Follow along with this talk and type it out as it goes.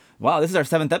Wow, this is our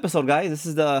 7th episode, guys.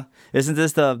 Isn't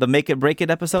this the make it break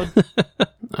it episode?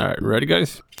 All right, ready,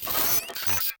 guys?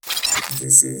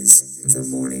 This is the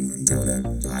Morning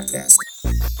Donut Podcast.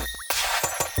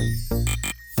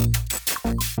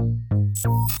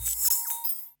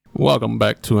 Welcome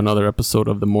back to another episode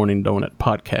of the Morning Donut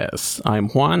Podcast. I'm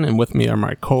Juan, and with me are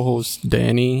my co-hosts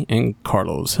Danny and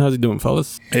Carlos. How's it doing,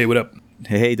 fellas? Hey, what up?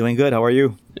 Hey, doing good. How are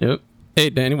you? Yep. Hey,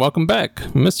 Danny, welcome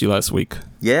back. Missed you last week.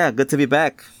 Yeah, good to be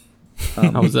back.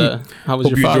 How was Hope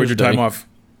your you Father's enjoyed your Day? time off.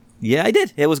 Yeah, I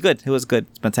did. It was good.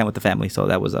 Spent time with the family, so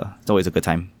that was it's always a good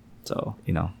time. So,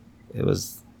 it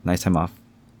was nice time off.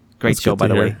 Great That's show, good by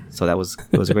to the hear. way. So it was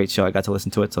a great show. I got to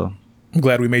listen to it. So I'm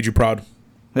glad we made you proud.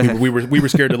 We were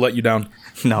scared to let you down.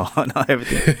 no,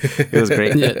 everything. It was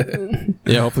great.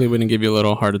 Yeah, hopefully we didn't give you a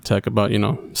little heart attack about,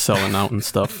 selling out and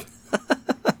stuff.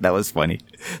 That was funny.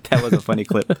 That was a funny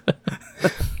clip.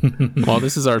 Well,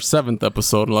 this is our 7th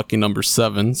episode, lucky number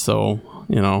 7. So,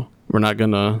 we're not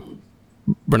gonna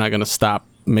stop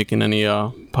making any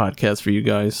podcasts for you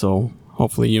guys. So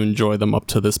hopefully you enjoy them up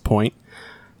to this point.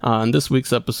 In this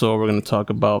week's episode, we're going to talk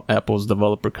about Apple's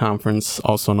Developer Conference,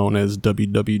 also known as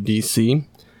WWDC.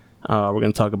 We're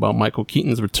going to talk about Michael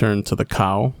Keaton's return to the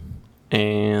cow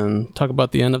and talk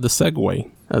about the end of the Segway.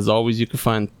 As always, you can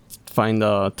find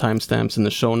timestamps in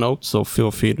the show notes, so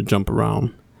feel free to jump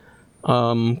around.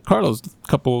 Carlos, a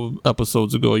couple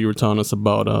episodes ago, you were telling us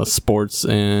about sports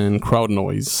and crowd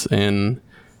noise, and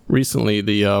recently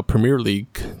the Premier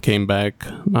League came back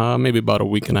maybe about a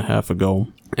week and a half ago,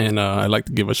 and I'd like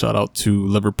to give a shout out to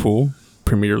Liverpool,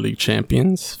 Premier League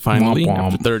champions, finally,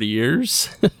 after 30 years.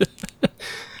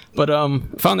 But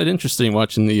found it interesting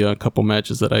watching the couple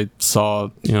matches that I saw,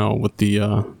 with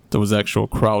there was actual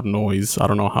crowd noise. I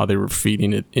don't know how they were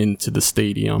feeding it into the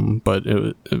stadium, but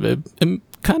it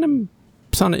kind of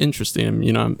sounded interesting.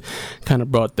 Kind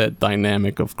of brought that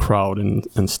dynamic of crowd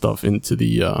and stuff into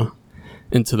the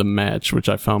match, which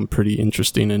I found pretty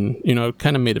interesting, and it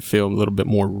kind of made it feel a little bit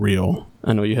more real.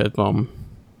 I know you had some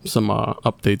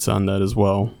updates on that as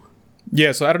well.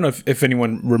 Yeah, so I don't know if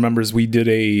anyone remembers, we did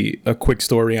a quick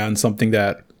story on something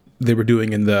that they were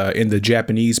doing in the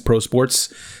Japanese pro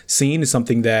sports scene.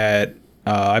 Something that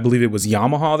I believe it was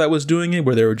Yamaha that was doing it,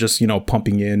 where they were just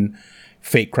pumping in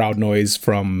fake crowd noise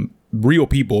from real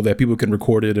people that people can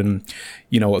record it and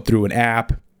through an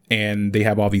app. And they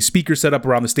have all these speakers set up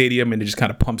around the stadium, and it just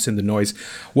kind of pumps in the noise.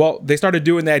 Well, they started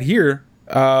doing that here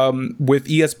with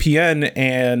ESPN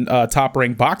and Top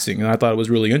Rank Boxing, and I thought it was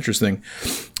really interesting.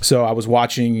 So I was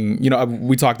watching,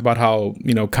 we talked about how,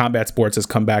 combat sports has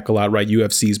come back a lot, right?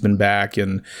 UFC's been back,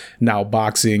 and now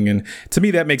boxing. And to me,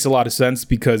 that makes a lot of sense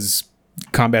because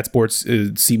combat sports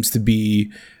seems to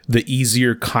be the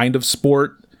easier kind of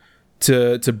sport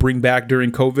to bring back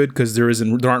during COVID, because there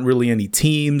aren't really any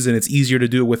teams, and it's easier to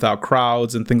do it without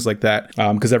crowds and things like that,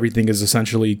 because everything is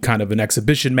essentially kind of an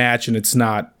exhibition match, and it's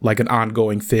not like an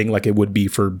ongoing thing like it would be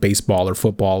for baseball or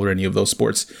football or any of those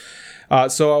sports.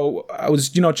 So I was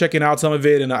checking out some of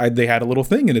it, and they had a little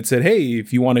thing, and it said, hey,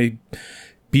 if you want to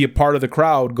be a part of the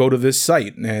crowd, go to this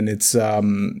site. And it's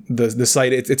the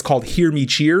site, it's called Hear Me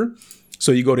Cheer.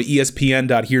 So you go to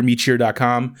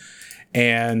espn.hearmecheer.com,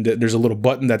 and there's a little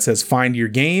button that says find your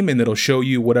game, and it'll show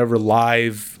you whatever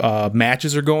live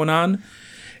matches are going on.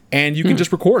 And you can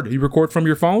just record. You record from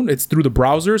your phone. It's through the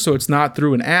browser, so it's not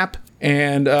through an app.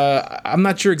 And I'm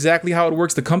not sure exactly how it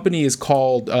works. The company is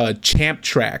called Champ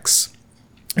Tracks,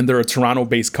 and they're a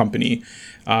Toronto-based company.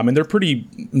 And they're pretty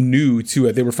new to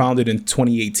it. They were founded in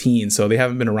 2018, so they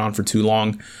haven't been around for too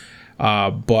long.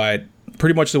 But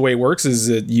pretty much the way it works is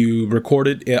that you record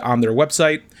it on their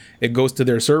website. It goes to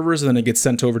their servers, and then it gets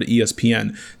sent over to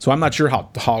ESPN. So I'm not sure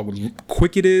how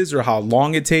quick it is or how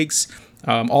long it takes.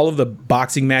 All of the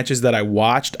boxing matches that I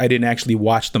watched, I didn't actually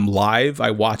watch them live. I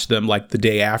watched them like the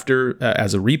day after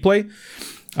as a replay.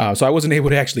 So I wasn't able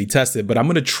to actually test it, but I'm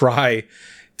going to try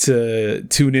to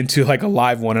tune into like a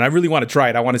live one. And I really want to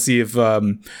try it. I want to see if,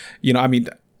 obviously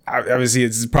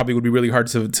it's probably would be really hard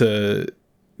to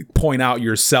point out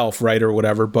yourself, right, or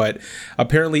whatever. But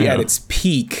apparently at its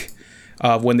peak,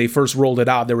 when they first rolled it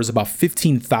out, there was about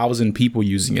 15,000 people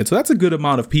using it. So that's a good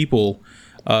amount of people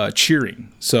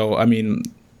cheering. So,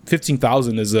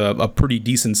 15,000 is a pretty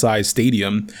decent sized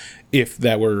stadium if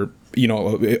that were,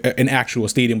 an actual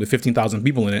stadium with 15,000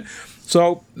 people in it.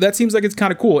 So that seems like it's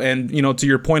kind of cool. And, to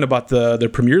your point about the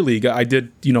Premier League, I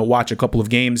did, watch a couple of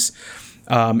games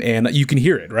and you can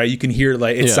hear it, right? You can hear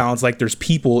it sounds like there's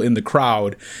people in the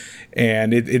crowd,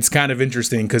 and it's kind of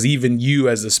interesting because even you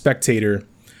as a spectator,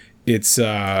 it's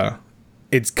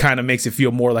kind of makes it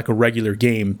feel more like a regular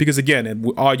game, because again,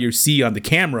 all you see on the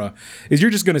camera is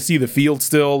you're just going to see the field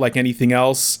still like anything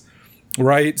else.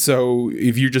 right? So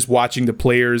if you're just watching the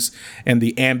players and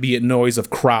the ambient noise of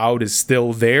crowd is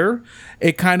still there,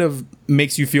 it kind of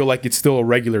makes you feel like it's still a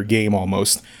regular game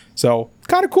almost. So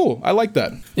kind of cool. I like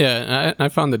that. Yeah, I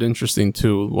found it interesting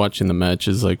too, watching the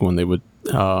matches, like when they would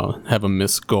have a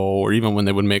missed goal, or even when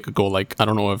they would make a goal. Like, I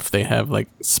don't know if they have like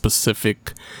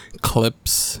specific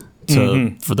clips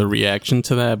for the reaction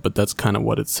to that, but that's kind of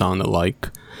what it sounded like.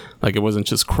 Like, it wasn't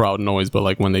just crowd noise, but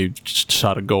like when they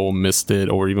shot a goal, missed it,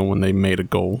 or even when they made a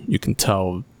goal, you can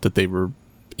tell that they were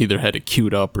either had it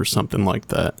queued up or something like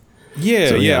that. Yeah,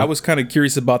 So, yeah, I was kind of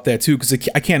curious about that too, because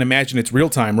I can't imagine it's real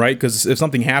time, right? Because if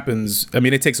something happens, I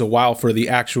mean, it takes a while for the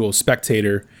actual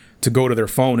spectator to go to their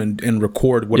phone and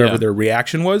record whatever their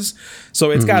reaction was.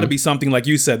 So it's got to be something, like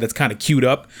you said, that's kind of queued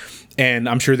up. And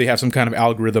I'm sure they have some kind of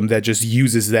algorithm that just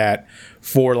uses that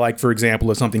for, like, for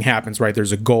example, if something happens, right?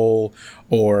 There's a goal,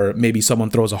 or maybe someone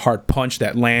throws a hard punch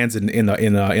that lands in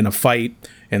a fight,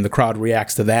 and the crowd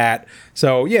reacts to that.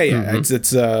 So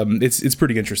it's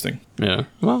pretty interesting. Yeah.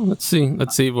 Well, let's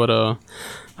see what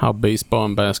how baseball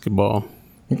and basketball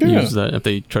use that, if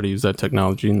they try to use that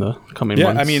technology in the coming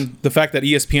months. Yeah, I mean, the fact that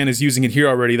ESPN is using it here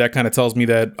already, that kind of tells me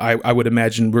that I would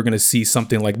imagine we're going to see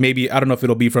something like, maybe, I don't know if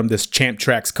it'll be from this Champ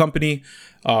Tracks company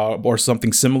or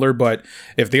something similar, but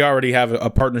if they already have a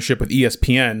partnership with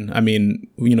ESPN, I mean,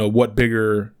 you know, what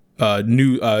bigger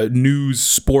news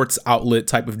sports outlet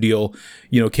type of deal,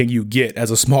 you know, can you get as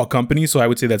a small company? So I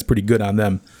would say that's pretty good on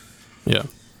them. Yeah.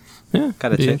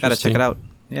 Gotta check it out.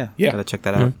 Yeah. Gotta check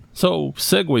that out. So,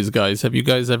 Segways, guys. Have you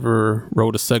guys ever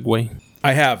rode a Segway?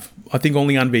 I have. I think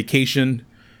only on vacation.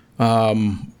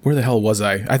 Where the hell was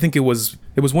I? I think it was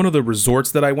one of the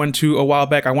resorts that I went to a while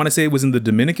back. I want to say it was in the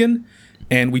Dominican,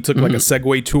 and we took like a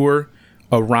Segway tour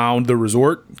around the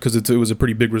resort, because it was a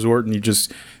pretty big resort, and you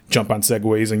just jump on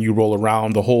Segways and you roll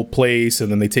around the whole place, and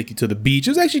then they take you to the beach.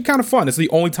 It was actually kind of fun. It's the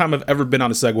only time I've ever been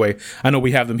on a Segway. I know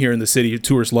we have them here in the city.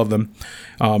 Tourists love them,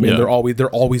 and they're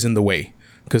always in the way.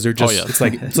 Because they're just, it's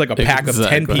like a pack of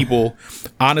 10 people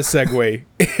on a Segway.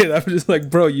 And I'm just like,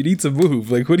 bro, you need to move.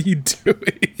 Like, what are you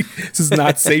doing? This is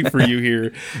not safe for you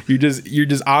here. You're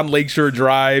just on Lakeshore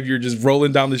Drive. You're just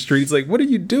rolling down the streets. Like, what are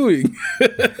you doing?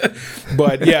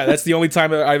 But yeah, that's the only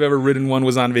time I've ever ridden one,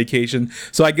 was on vacation.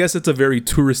 So I guess it's a very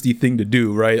touristy thing to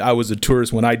do, right? I was a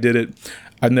tourist when I did it.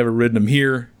 I've never ridden them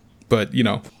here, but you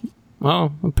know.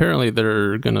 Well, apparently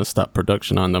they're going to stop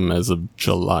production on them as of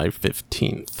July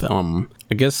 15th.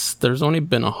 I guess there's only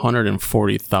been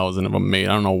 140,000 of them made.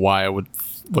 I don't know why I would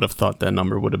have thought that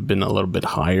number would have been a little bit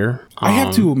higher. I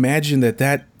have to imagine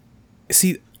that...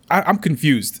 See, I'm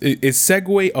confused. Is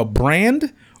Segway a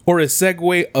brand, or is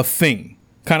Segway a thing?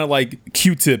 Kind of like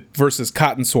Q-tip versus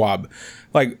cotton swab.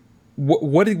 Like,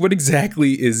 what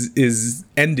exactly is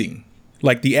ending?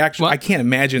 Like, the actual... I can't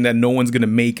imagine that no one's going to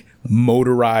make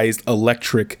motorized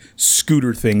electric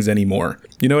scooter things anymore.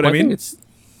 You know what I mean?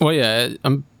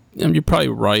 You're probably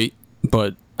right,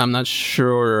 but I'm not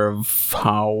sure of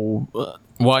how...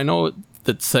 well, I know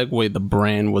that Segway, the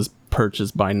brand, was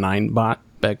purchased by Ninebot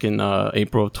back in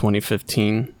April of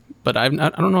 2015. But I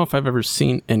don't know if I've ever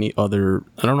seen any other...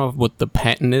 I don't know what the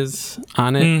patent is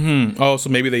on it. Mm-hmm. Oh,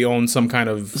 so maybe they own some kind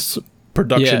of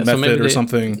production method or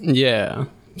something. Yeah.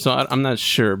 So I'm not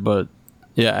sure, but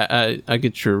yeah, I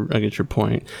get your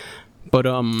point. But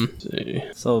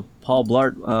so Paul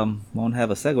Blart won't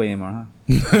have a Segway anymore,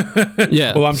 huh?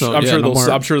 Yeah. Well,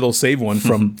 I'm sure they'll save one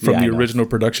from the original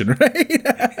production,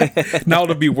 right? Now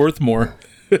it'll be worth more.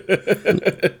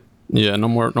 Yeah, no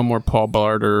more Paul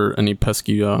Blart or any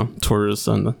pesky tourists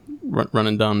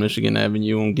running down Michigan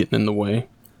Avenue and getting in the way.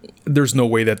 There's no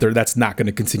way that's not going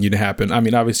to continue to happen. I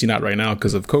mean, obviously not right now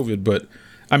because of COVID, but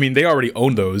I mean, they already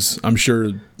own those. I'm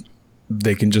sure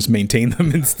they can just maintain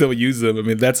them and still use them. I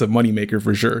mean, that's a moneymaker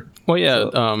for sure. Well, yeah.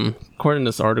 According to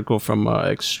this article from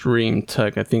Extreme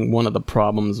Tech, I think one of the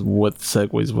problems with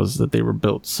Segways was that they were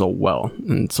built so well,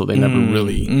 and so they never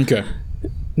really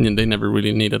they never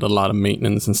really needed a lot of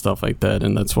maintenance and stuff like that,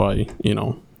 and that's why, you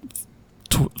know,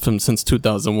 since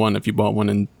 2001, if you bought one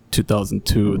in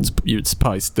 2002, it's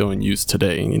probably still in use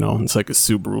today. You know, it's like a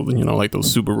Subaru, you know, like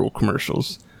those Subaru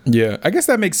commercials. Yeah, I guess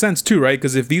that makes sense too, right?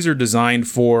 Because if these are designed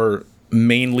for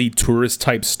mainly tourist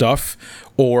type stuff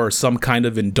or some kind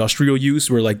of industrial use,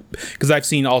 where like, because I've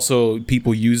seen also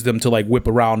people use them to like whip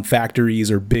around factories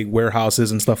or big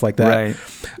warehouses and stuff like that. Right.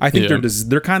 I think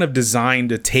they're kind of designed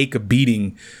to take a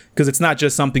beating, because it's not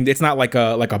just something. It's not like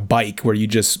a bike where you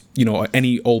just, you know,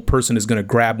 any old person is going to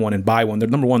grab one and buy one. They're,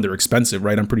 number one, they're expensive,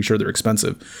 right? I'm pretty sure they're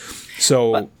expensive.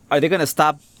 So but are they going to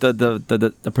stop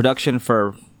the production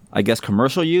for, I guess,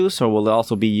 commercial use, or will it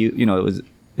also be, you know, are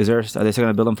they still going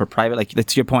to build them for private? Like,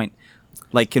 that's your point.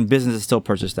 Like, can businesses still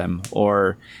purchase them,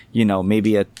 or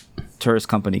maybe a tourist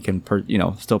company can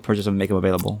still purchase them and make them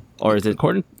available, or is it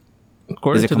According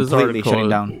is it to this completely article, shutting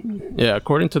down? Yeah,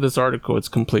 according to this article, it's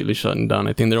completely shutting down.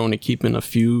 I think they're only keeping a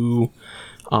few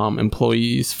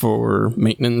employees for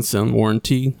maintenance and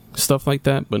warranty stuff like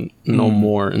that, but no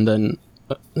more. And then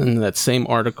in that same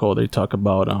article, they talk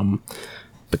about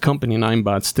the company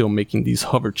Ninebot's still making these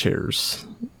hover chairs,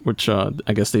 which I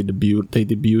guess they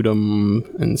debuted them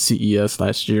in CES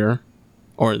last year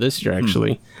or this year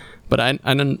actually. But I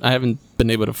haven't been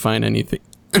able to find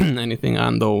anything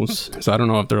on those, so I don't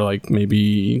know if they're like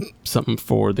maybe something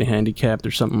for the handicapped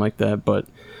or something like that. But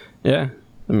yeah,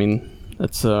 I mean,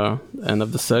 that's end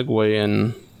of the segue,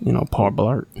 and Paul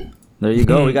Blart. There you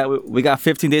go. We got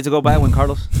 15 days to go by when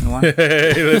Carlos.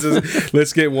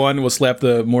 Let's get one. We'll slap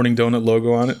the Morning Donut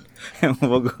logo on it.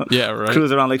 We'll go. Yeah, right.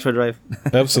 Cruise around Lakeshore Drive.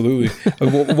 Absolutely.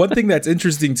 One thing that's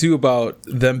interesting too about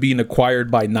them being acquired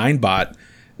by Ninebot,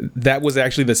 that was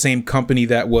actually the same company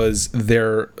that was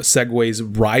their Segway's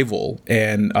rival,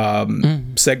 and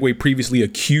Segway previously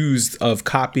accused of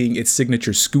copying its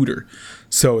signature scooter.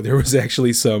 So there was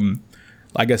actually some,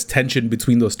 I guess, tension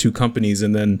between those two companies,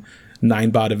 and then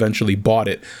Ninebot eventually bought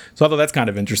it. So I thought that's kind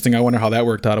of interesting. I wonder how that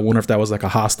worked out. I wonder if that was like a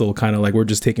hostile kind of like, we're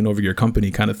just taking over your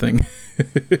company kind of thing.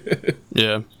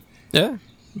 Yeah,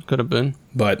 could have been.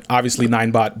 But obviously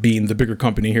Ninebot being the bigger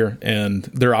company here, and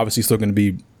they're obviously still going to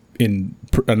be in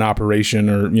an operation,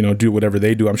 or do whatever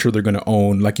they do. I'm sure they're going to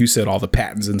own, like you said, all the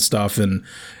patents and stuff, and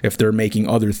if they're making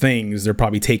other things, they're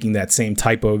probably taking that same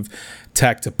type of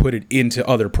tech to put it into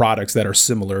other products that are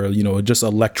similar, just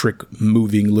electric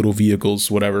moving little vehicles,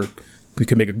 whatever. You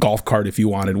can make a golf cart if you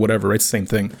wanted, whatever. It's the same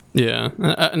thing. Yeah,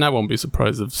 and I won't be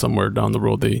surprised if somewhere down the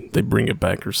road they bring it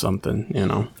back or something,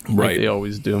 Right. like they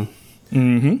always do.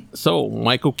 Mm-hmm. So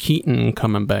Michael Keaton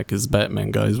coming back as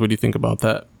Batman, guys. What do you think about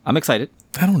that? I'm excited.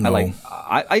 I don't know.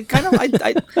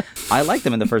 I liked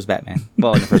them in the first Batman.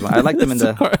 Well, in the first one, I liked them in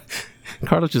the.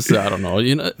 Carlos just said, I don't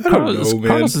know.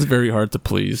 Carlos is very hard to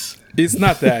please. It's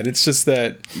not that. It's just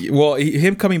that. Well,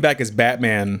 him coming back as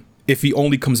Batman. If he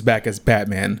only comes back as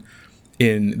Batman,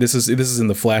 this is in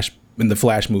the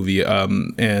Flash movie.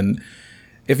 And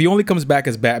if he only comes back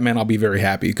as Batman, I'll be very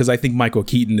happy, because I think Michael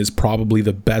Keaton is probably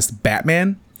the best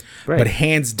Batman, right, but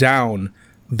hands down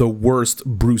the worst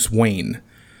Bruce Wayne.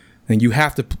 And you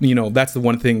have to, that's the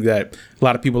one thing that a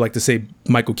lot of people like to say,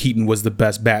 Michael Keaton was the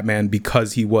best Batman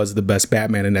because he was the best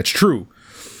Batman, and that's true.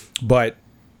 But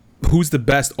who's the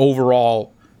best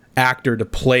overall actor to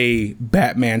play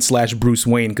Batman / Bruce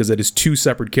Wayne? Because it is two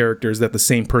separate characters that the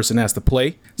same person has to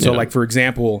play. So, like, for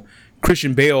example,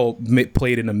 Christian Bale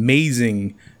played an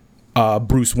amazing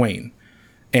Bruce Wayne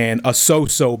and a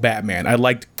so-so Batman. I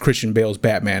liked Christian Bale's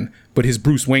Batman, but his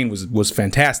Bruce Wayne was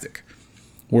fantastic.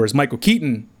 Whereas Michael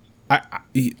Keaton,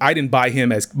 I didn't buy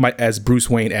him as Bruce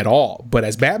Wayne at all, but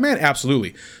as Batman,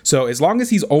 absolutely. So as long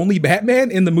as he's only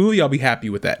Batman in the movie, I'll be happy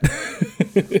with that.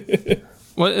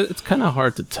 Well, it's kind of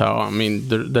hard to tell. I mean,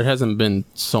 there hasn't been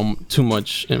too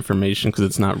much information because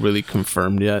it's not really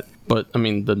confirmed yet. But I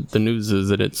mean, the news is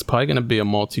that it's probably going to be a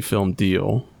multi-film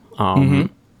deal, and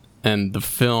the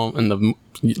film and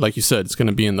like you said, it's going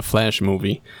to be in the Flash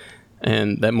movie.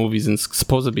 And that movie's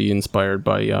supposed to be inspired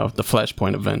by the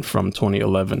Flashpoint event from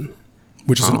 2011.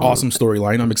 Which is an awesome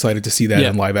storyline. I'm excited to see that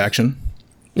in live action.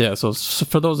 Yeah, so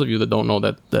for those of you that don't know,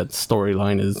 that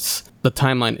storyline is... The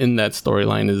timeline in that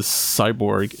storyline is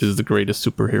Cyborg is the greatest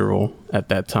superhero at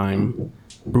that time.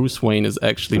 Bruce Wayne is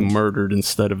actually murdered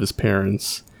instead of his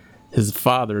parents. His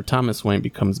father, Thomas Wayne,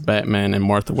 becomes Batman, and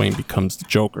Martha Wayne becomes the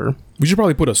Joker. We should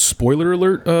probably put a spoiler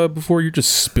alert before you're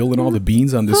just spilling all the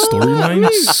beans on this storyline.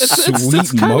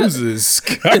 Sweet Moses.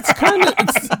 It's kind of...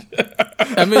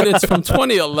 I mean, it's from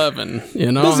 2011,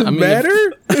 Does it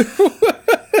matter?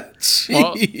 Jeez.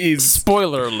 Well,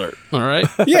 spoiler alert, all right?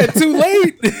 Yeah, too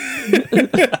late.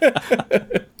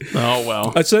 Oh,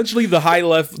 well. Essentially,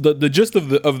 the gist of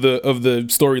the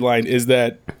storyline is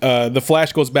that the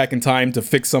Flash goes back in time to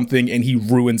fix something, and he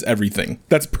ruins everything.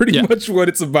 That's pretty much what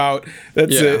it's about.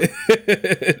 That's it.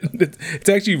 It's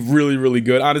actually really, really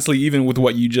good. Honestly, even with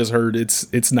what you just heard,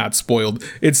 it's not spoiled.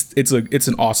 It's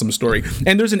an awesome story.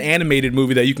 And there's an animated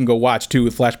movie that you can go watch too,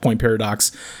 with Flashpoint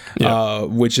Paradox,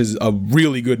 which is a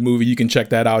really good movie. You can check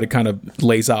that out. It kind of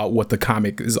lays out what the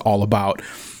comic is all about.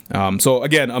 So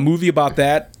again, a movie about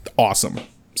that, awesome.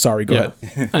 Sorry, go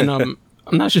ahead. And I'm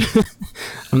not sure.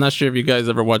 I'm not sure if you guys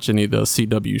ever watch any of the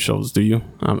CW shows. Do you?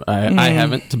 I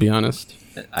haven't, to be honest.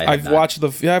 I've watched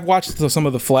some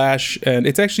of the Flash, and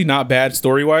it's actually not bad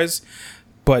story wise,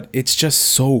 but it's just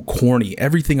so corny.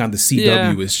 Everything on the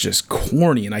CW is just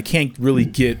corny, and I can't really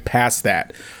get past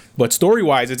that. But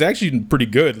story-wise, it's actually pretty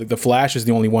good. Like, The Flash is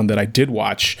the only one that I did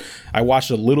watch. I watched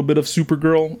a little bit of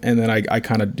Supergirl, and then I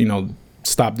kind of,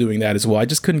 stopped doing that as well. I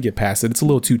just couldn't get past it. It's a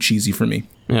little too cheesy for me.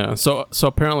 Yeah. So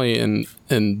apparently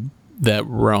in that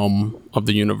realm of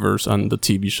the universe on the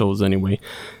TV shows anyway,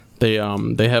 they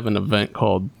have an event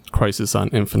called Crisis on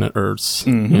Infinite Earths,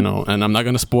 and I'm not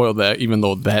going to spoil that, even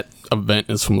though that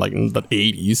event is from like the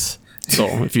 80s. So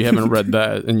if you haven't read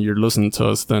that and you're listening to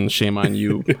us, then shame on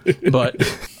you. But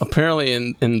apparently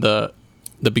in the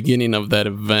beginning of that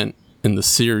event, in the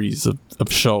series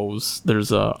of shows,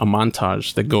 there's a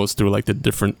montage that goes through like the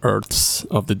different Earths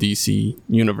of the DC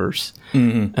universe.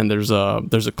 And there's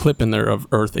a clip in there of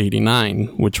Earth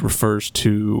 89, which refers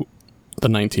to the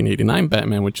 1989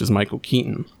 Batman, which is Michael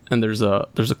Keaton. And there's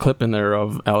a clip in there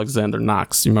of Alexander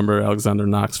Knox. You remember Alexander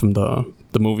Knox from the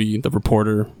movie The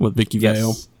Reporter with Vicky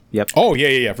Vale? Yep. Oh,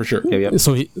 yeah, for sure. Yep.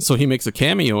 So he makes a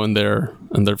cameo in there,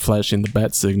 and they're flashing the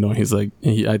bat signal. He's like,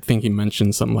 I think he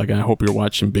mentioned something like, "I hope you're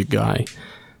watching, big guy."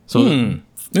 So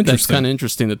that's kind of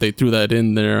interesting that they threw that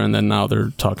in there, and then now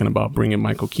they're talking about bringing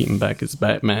Michael Keaton back as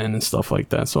Batman and stuff like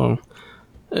that. So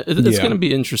it's going to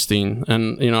be interesting,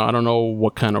 and I don't know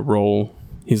what kind of role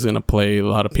he's going to play. A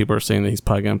lot of people are saying that he's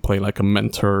probably going to play like a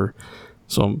mentor.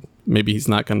 So maybe he's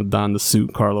not going to don the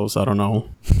suit, Carlos. I don't know.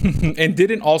 And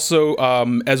didn't also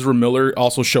Ezra Miller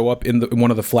also show up in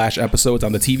one of the Flash episodes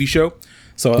on the TV show?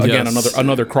 So again,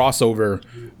 another crossover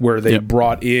where they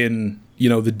brought in the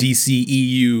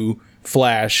DCEU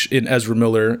Flash in Ezra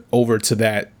Miller over to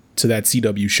that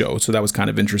CW show. So that was kind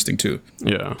of interesting too.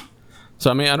 Yeah. So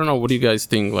I mean, I don't know. What do you guys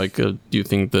think? Like, do you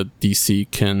think that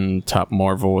DC can top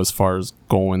Marvel as far as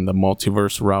going the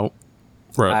multiverse route?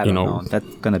 Right, I don't know.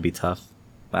 That's gonna be tough.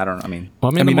 I don't know.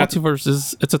 The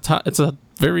multiverse it's a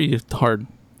very hard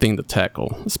thing to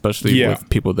tackle, especially with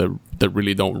people that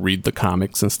really don't read the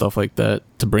comics and stuff like that.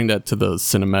 To bring that to the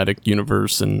cinematic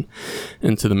universe and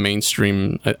into the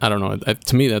mainstream, I don't know.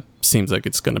 To me, that seems like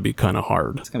it's going to be kind of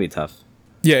hard. It's gonna be tough.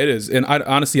 Yeah, it is. And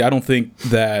honestly, I don't think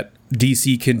that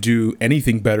DC can do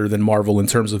anything better than Marvel in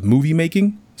terms of movie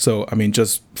making. So, I mean,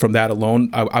 just from that alone,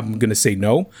 I'm going to say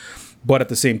no. But at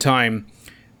the same time,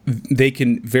 they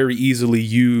can very easily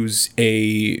use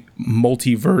a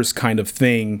multiverse kind of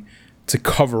thing to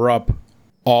cover up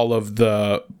all of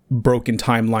the broken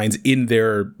timelines in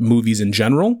their movies in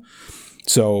general.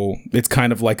 So it's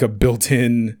kind of like a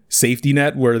built-in safety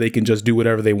net where they can just do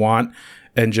whatever they want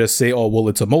and just say, oh, well,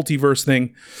 it's a multiverse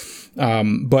thing.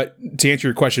 But to answer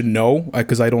your question, no,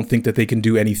 because I don't think that they can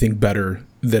do anything better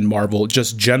than Marvel,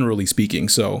 just generally speaking.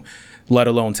 So let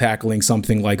alone tackling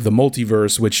something like the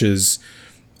multiverse, which is,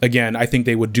 again, I think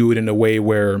they would do it in a way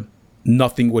where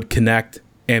nothing would connect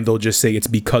and they'll just say it's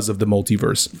because of the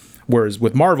multiverse. Whereas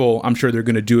with Marvel, I'm sure they're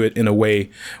going to do it in a way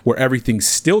where everything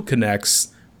still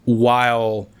connects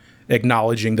while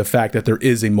acknowledging the fact that there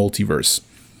is a multiverse.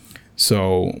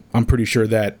 So I'm pretty sure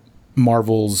that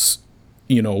Marvel's,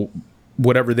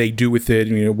 whatever they do with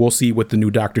it, we'll see with the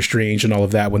new Doctor Strange and all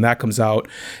of that when that comes out.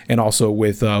 And also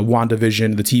with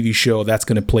WandaVision, the TV show, that's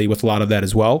going to play with a lot of that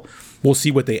as well. We'll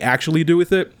see what they actually do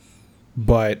with it.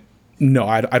 But no,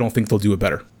 I don't think they'll do it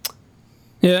better.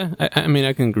 Yeah, I mean,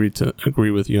 I can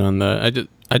agree with you on that.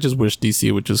 I just wish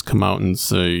DC would just come out and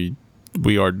say,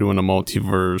 we are doing a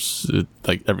multiverse.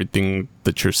 Like everything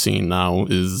that you're seeing now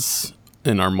is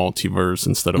in our multiverse,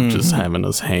 instead of just having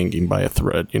us hanging by a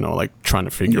thread, like trying to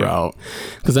figure out.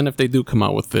 Because then if they do come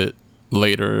out with it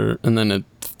later, and then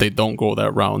if they don't go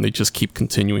that route and they just keep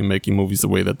continuing making movies the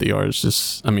way that they are, it's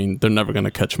just, I mean, they're never going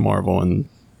to catch Marvel. And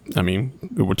I mean,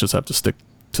 we'll just have to stick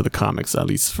to the comics, at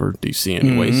least for DC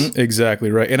anyways.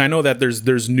 Exactly right. And I know that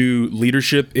there's new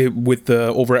leadership with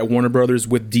over at Warner Brothers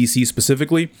with DC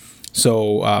specifically.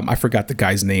 So I forgot the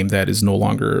guy's name that is no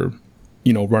longer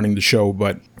running the show,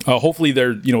 but hopefully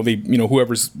they're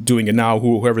whoever's doing it now,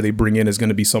 whoever they bring in is going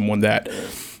to be someone that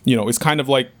is kind of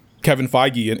like Kevin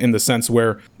Feige in the sense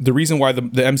where the reason why the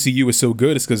MCU is so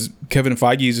good is because Kevin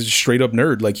Feige is a straight up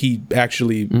nerd. Like he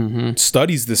actually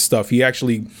studies this stuff. He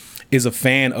actually is a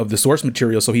fan of the source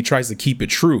material, so he tries to keep it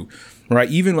true, right?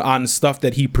 Even on stuff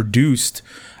that he produced,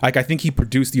 like I think he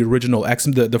produced the original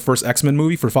the first X-Men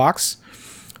movie for Fox.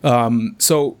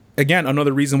 So again,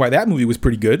 another reason why that movie was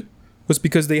pretty good was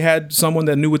because they had someone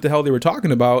that knew what the hell they were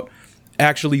talking about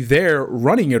actually there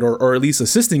running it, or at least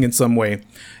assisting in some way,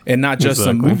 and not just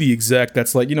some movie exec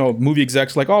that's like, movie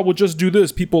execs like, oh, we'll just do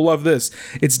this, people love this.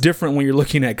 It's different when you're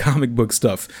looking at comic book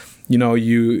stuff.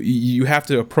 You have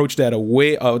to approach that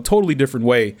a totally different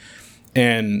way,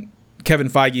 and Kevin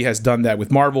Feige has done that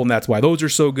with Marvel, and that's why those are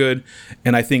so good.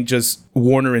 And I think just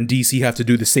Warner and DC have to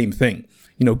do the same thing.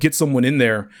 Get someone in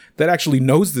there that actually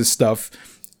knows this stuff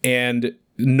and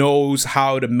knows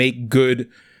how to make good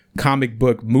comic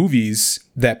book movies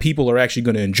that people are actually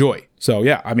going to enjoy. So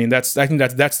yeah, I mean, I think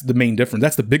that's the main difference.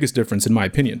 That's the biggest difference in my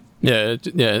opinion. Yeah,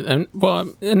 and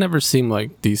well, it never seemed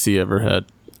like DC ever had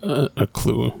a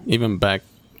clue, even back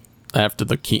after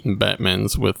the Keaton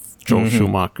Batmans with Joel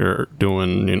Schumacher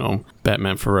doing,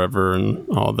 Batman Forever and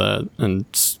all that, and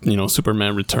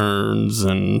Superman Returns,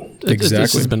 and it's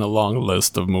just been a long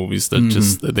list of movies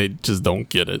that they just don't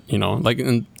get it.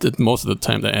 And most of the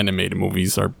time the animated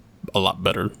movies are a lot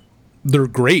better. They're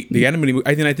great. The animated,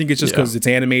 I think it's just because it's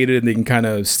animated and they can kind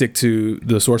of stick to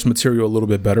the source material a little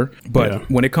bit better. But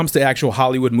when it comes to actual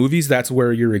Hollywood movies, that's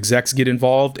where your execs get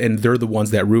involved, and they're the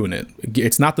ones that ruin it.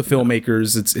 It's not the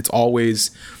filmmakers. It's always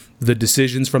the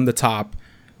decisions from the top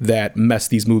that mess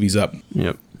these movies up.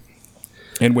 Yep.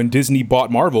 And when Disney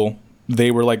bought Marvel,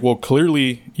 they were like, well,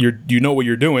 clearly you know what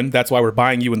you're doing. That's why we're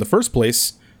buying you in the first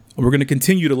place. We're going to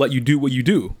continue to let you do what you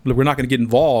do. We're not going to get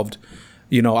involved.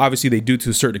 Obviously they do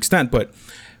to a certain extent, but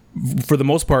for the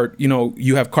most part,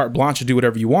 you have carte blanche to do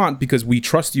whatever you want because we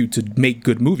trust you to make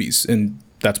good movies, and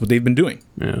that's what they've been doing.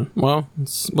 Yeah. Well,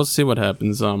 we'll see what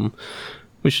happens.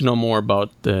 We should know more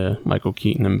about Michael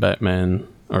Keaton and Batman,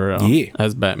 or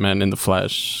as Batman in the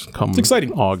Flash come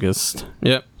August.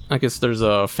 Yep. I guess there's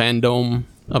a fandom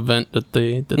event that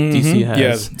DC has.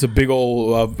 Yeah, it's a big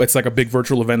old it's like a big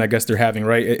virtual event I guess they're having,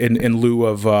 right, in lieu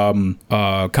of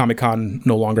Comic-Con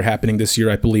no longer happening this year.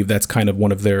 I believe that's kind of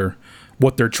one of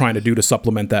what they're trying to do to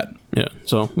supplement that. Yeah,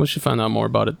 so we should find out more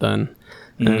about it then.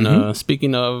 And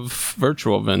speaking of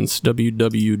virtual events,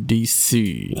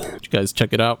 WWDC, did you guys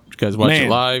check it out? Did you guys watch it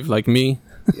live like me?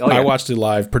 Oh, yeah. I watched it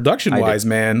live. Production wise,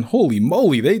 man, holy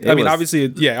moly. Obviously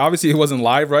it wasn't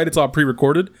live, right? It's all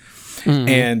pre-recorded.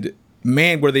 And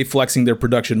man, were they flexing their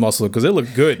production muscle, because it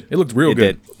looked good. It looked real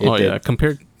good. Yeah,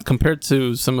 compared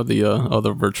to some of the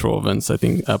other virtual events, I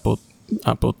think Apple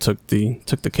took the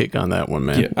cake on that one,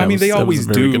 man. Yeah. They always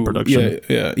do. Good production.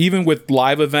 Yeah. Even with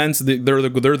live events, they're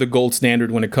the gold standard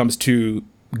when it comes to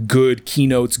good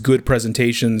keynotes, good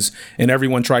presentations, and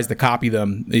everyone tries to copy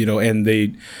them. And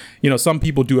they, some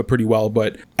people do it pretty well,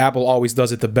 but Apple always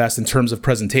does it the best in terms of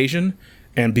presentation.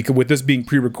 And because with this being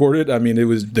pre-recorded, it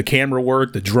was the camera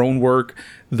work, the drone work,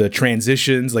 the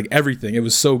transitions, like everything. It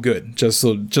was so good. Just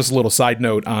a little side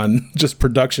note on just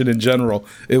production in general.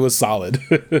 It was solid.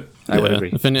 I would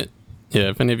agree.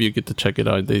 If any of you get to check it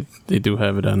out, they do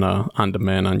have it on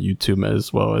demand on YouTube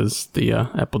as well as the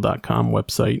Apple.com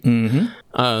website.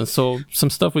 So some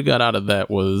stuff we got out of that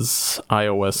was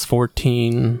iOS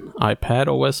 14, iPad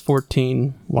OS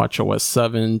 14, watchOS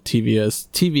 7,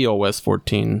 tvOS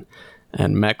 14,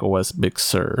 and macOS Big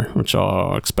Sur, which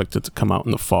are expected to come out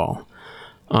in the fall.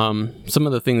 Some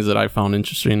of the things that I found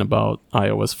interesting about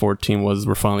iOS 14 was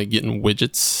we're finally getting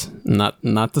widgets,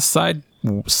 not the sides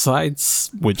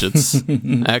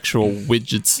widgets, actual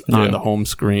widgets on the home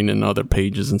screen and other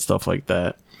pages and stuff like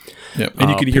that. Yep. And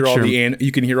you can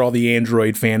hear all the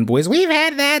Android fanboys. We've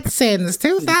had that since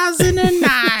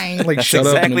 2009. Like, shut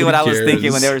up. Exactly what I was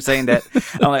thinking when they were saying that.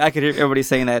 I'm like, I could hear everybody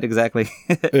saying that exactly.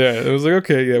 Yeah, it was like,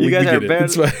 okay, yeah, you guys are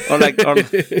better,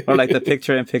 or like the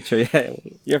picture in picture. Yeah,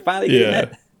 you're finally getting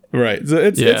that. Right. So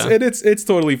it's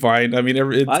totally fine. I'm good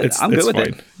with fine.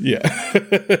 it. Yeah.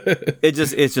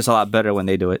 it's just a lot better when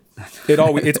they do it.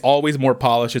 It's always more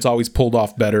polished. It's always pulled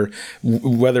off better,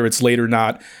 whether it's late or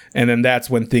not. And then that's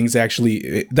when things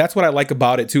that's what I like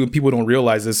about it too. And people don't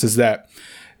realize this is that,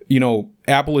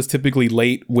 Apple is typically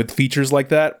late with features like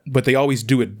that, but they always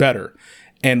do it better.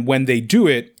 And when they do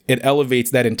it, it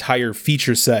elevates that entire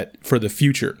feature set for the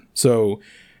future. So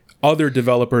other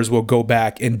developers will go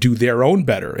back and do their own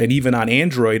better. And even on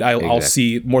Android, I'll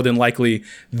see more than likely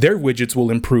their widgets will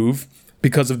improve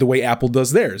because of the way Apple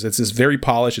does theirs. It's just very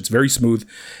polished. It's very smooth.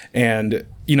 And,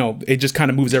 it just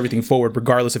kind of moves everything forward,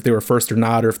 regardless if they were first or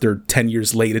not, or if they're 10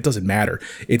 years late. It doesn't matter.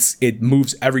 It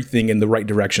moves everything in the right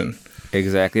direction.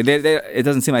 Exactly. It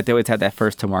doesn't seem like they always had that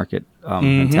first to market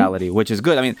mentality, which is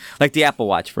good. Like the Apple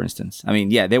Watch, for instance.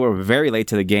 They were very late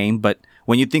to the game, but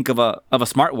when you think of a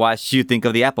smartwatch, you think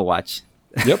of the Apple Watch.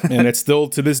 Yep, and it's still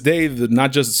to this day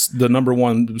not just the number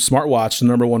one smartwatch, the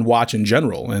number one watch in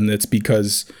general, and it's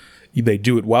because they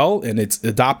do it well and it's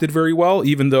adopted very well.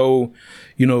 Even though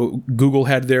Google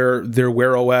had their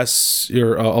Wear OS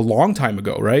a long time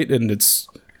ago, right? And it's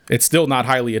still not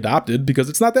highly adopted because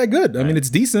it's not that good. It's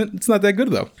decent. It's not that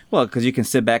good though. Well, because you can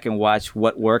sit back and watch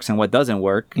what works and what doesn't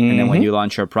work, and then when you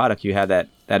launch your product, you have that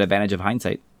advantage of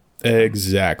hindsight.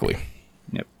 Exactly.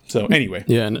 Yep. So anyway,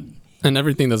 yeah, and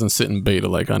everything doesn't sit in beta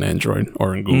like on Android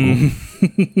or in Google.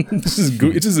 It's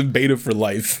just in beta for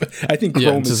life. I think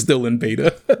Chrome is still in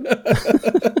beta.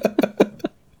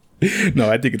 No,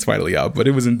 I think it's finally out, but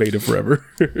it was in beta forever.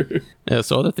 Yeah,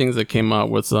 so other things that came out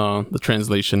was the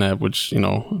translation app, which,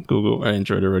 Google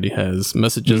Android already has.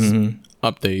 Messages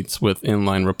updates with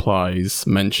inline replies,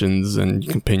 mentions, and you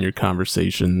can pin your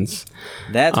conversations.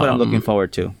 That's what I'm looking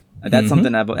forward to. That's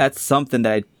something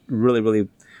that I really, really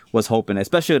was hoping,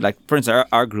 especially like, for instance,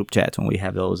 our group chats when we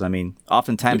have those. I mean,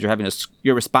 oftentimes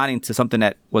you're responding to something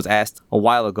that was asked a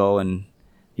while ago, and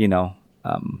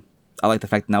I like the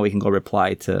fact that now we can go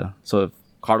reply to. So if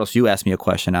Carlos, you ask me a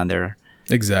question on there,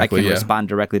 Exactly. I can respond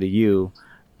directly to you,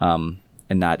 and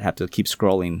not have to keep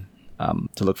scrolling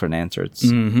to look for an answer. It's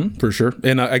for sure.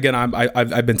 And again,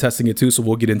 I've been testing it too, so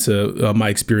we'll get into my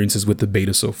experiences with the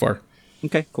beta so far.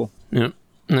 okay, cool. Yeah.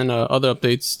 And then other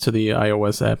updates to the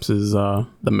iOS apps is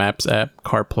the Maps app,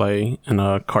 CarPlay,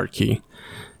 and Car Key,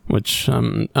 which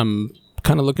I'm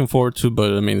kind of looking forward to,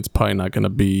 but I mean, it's probably not going to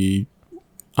be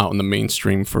out in the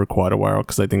mainstream for quite a while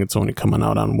because I think it's only coming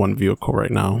out on one vehicle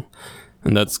right now.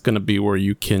 And that's going to be where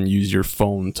you can use your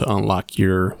phone to unlock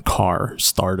your car,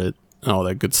 start it, and all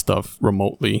that good stuff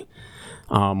remotely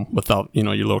without, your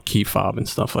little key fob and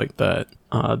stuff like that.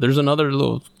 There's another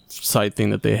little side thing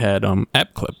that they had,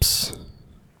 app clips,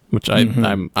 which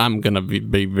I'm going to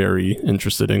be very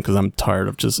interested in because I'm tired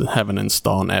of just having to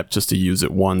install an app just to use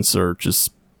it once or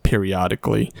just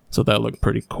periodically. So that looked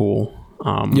pretty cool.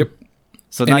 Yep.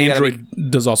 So And now Android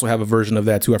does also have a version of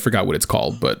that too. I forgot what it's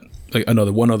called, but like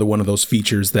another one of those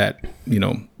features that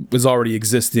was already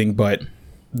existing, but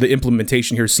the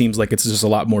implementation here seems like it's just a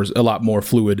lot more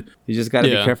fluid. you just got to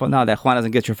be careful now that Juan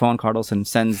doesn't get your phone, Carlos, and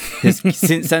sends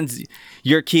sends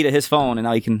your key to his phone, and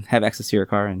now you can have access to your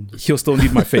car. And He'll still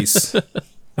need my face.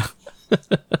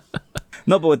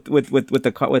 no, but with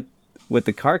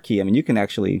the car key, I mean, you can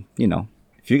actually,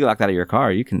 if you get locked out of your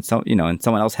car, you can, and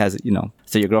someone else has it,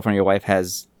 so your girlfriend or your wife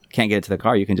can't get into the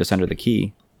car, you can just enter the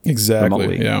key. Exactly.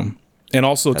 Remotely. Yeah. And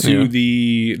also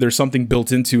there's something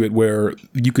built into it where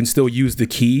you can still use the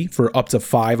key for up to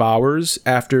 5 hours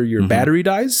after your battery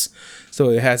dies. So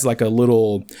it has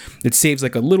it saves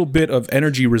like a little bit of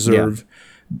energy reserve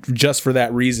just for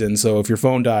that reason. So if your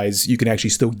phone dies, you can actually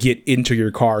still get into your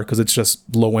car because it's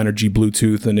just low energy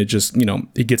Bluetooth, and it just,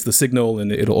 it gets the signal and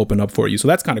it'll open up for you. So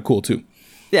that's kind of cool too.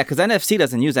 Yeah, because NFC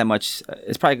doesn't use that much.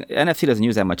 NFC doesn't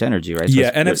use that much energy, right? So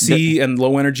Yeah, NFC and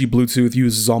low energy Bluetooth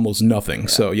uses almost nothing. Yeah.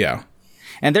 So yeah.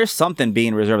 And there's something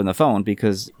being reserved in the phone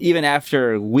because even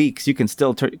after weeks, you can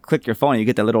still click your phone and you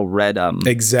get that little red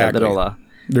exactly. That little,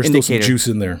 there's indicator. Still some juice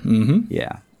in there. Mm-hmm.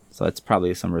 Yeah, so it's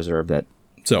probably some reserve that.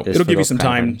 So it'll give you some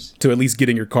time to at least get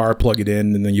in your car, plug it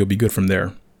in, and then you'll be good from there.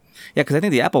 Yeah, because I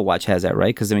think the Apple Watch has that,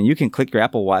 right? Because I mean, you can click your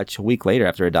Apple Watch a week later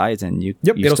after it dies, and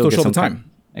it'll still show the time.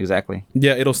 Exactly.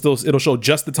 Yeah, it'll show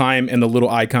just the time and the little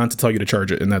icon to tell you to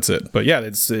charge it, and that's it. But yeah,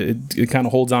 it kind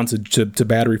of holds on to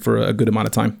battery for a good amount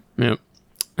of time. Yep.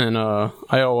 And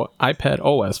iPad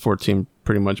OS 14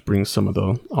 pretty much brings some of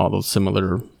all those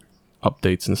similar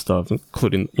updates and stuff,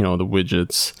 including the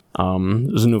widgets.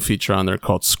 There's a new feature on there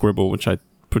called Scribble, which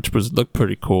looked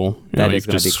pretty cool. That is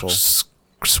going to be cool.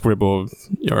 Scribble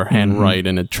or handwrite,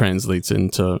 and it translates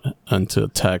into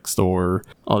text or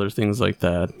other things like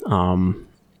that.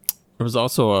 There was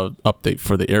also an update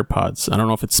for the AirPods. I don't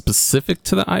know if it's specific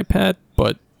to the iPad,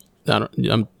 but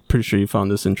I'm pretty sure you found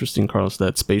this interesting, Carlos,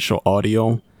 that spatial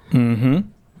audio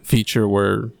feature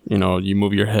where, you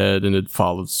move your head and it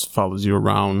follows you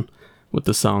around with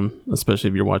the sound, especially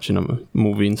if you're watching a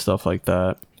movie and stuff like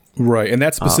that. Right, and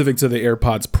that's specific to the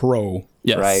AirPods Pro.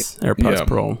 Yes, right. AirPods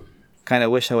Pro. Kind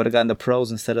of wish I would have gotten the Pros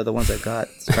instead of the ones I got.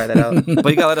 Let's try that out. But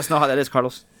you got to let us know how that is,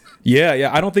 Carlos. Yeah.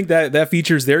 I don't think that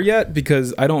feature's there yet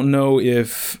because I don't know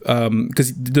if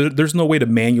because there's no way to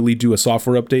manually do a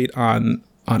software update on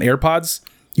AirPods.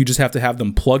 You just have to have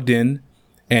them plugged in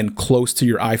and close to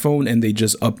your iPhone, and they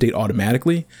just update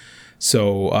automatically.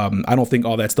 So I don't think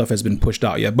all that stuff has been pushed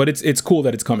out yet, but it's cool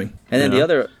that it's coming. And then the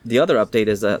other update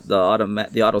is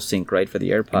the auto sync, right, for the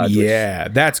AirPods. Yeah,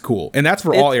 that's cool, and that's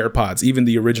for all AirPods, even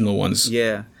the original ones.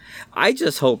 Yeah, I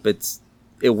just hope it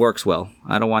works well.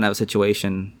 I don't want to have a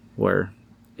situation where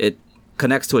it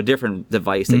connects to a different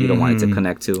device that you don't want it to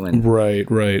connect to. And right.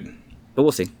 But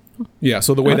we'll see. Yeah,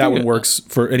 so the way that one works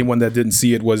for anyone that didn't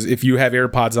see it was if you have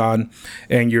AirPods on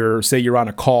and you're on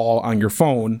a call on your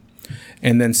phone,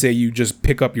 and then say you just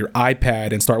pick up your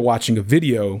iPad and start watching a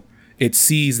video, it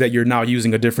sees that you're now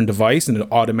using a different device and it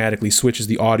automatically switches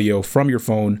the audio from your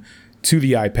phone to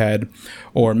the iPad.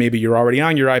 Or maybe you're already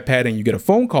on your iPad and you get a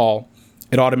phone call,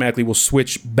 it automatically will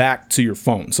switch back to your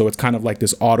phone. So it's kind of like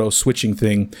this auto switching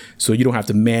thing. So you don't have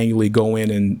to manually go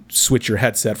in and switch your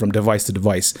headset from device to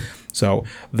device. So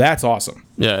that's awesome.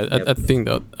 Yeah, I think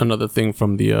that another thing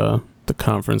from the the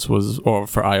conference was, or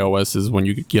for iOS, is when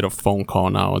you get a phone call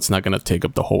now, it's not going to take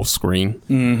up the whole screen.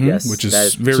 Yes, Which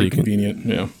is very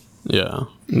convenient. Yeah.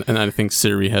 And I think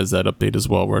Siri has that update as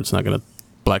well, where it's not going to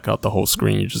black out the whole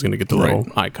screen. You're just going to get the little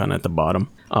icon at the bottom.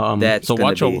 That's so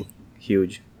going to be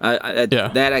huge.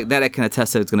 That I can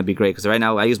attest that it's going to be great, because right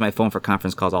now I use my phone for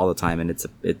conference calls all the time, and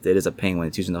it is a pain when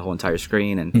it's using the whole entire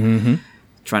screen and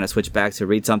trying to switch back to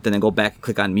read something and go back and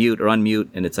click on mute or unmute,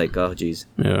 and it's like, oh geez.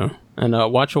 Yeah. And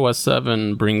WatchOS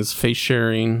 7 brings face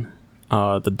sharing,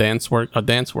 the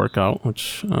dance workout,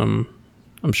 which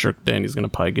I'm sure Danny's going to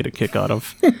probably get a kick out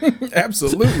of.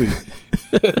 Absolutely.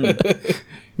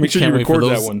 Make sure you record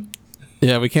that one.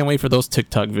 Yeah, we can't wait for those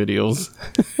TikTok videos.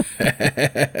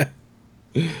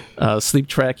 Sleep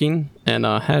tracking and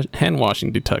hand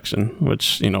washing detection,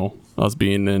 which, us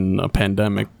being in a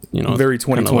pandemic, very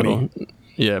 2020.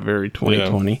 Very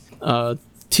 2020. Yeah.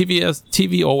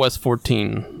 tvOS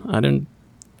 14.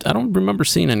 I don't remember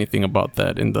seeing anything about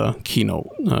that in the keynote.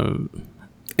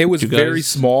 It was very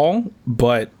small,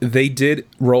 but they did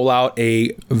roll out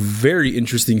a very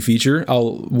interesting feature.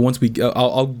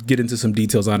 I'll get into some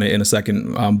details on it in a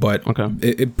second. But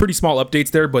pretty small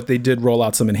updates there, but they did roll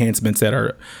out some enhancements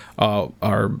that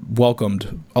are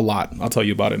welcomed a lot. I'll tell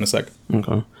you about it in a sec.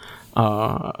 Okay.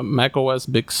 macOS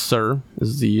Big Sur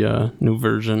is the new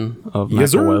version of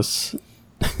macOS.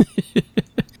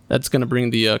 That's going to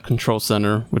bring the control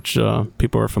center, which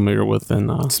people are familiar with in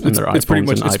their iPhones it's pretty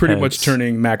much and iPads. It's pretty much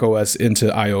turning macOS into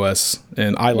iOS,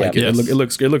 and I like it. Yes. It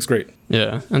looks great.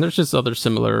 Yeah, and there's just other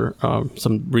similar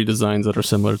some redesigns that are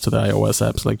similar to the iOS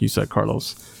apps, like you said,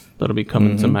 Carlos, that'll be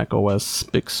coming to macOS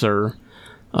Big Sur.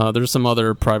 There's some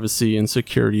other privacy and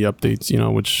security updates,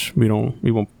 which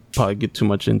we won't probably get too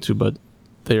much into, but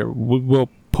we'll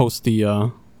post the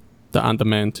on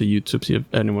demand to YouTube, see if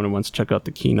anyone wants to check out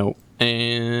the keynote.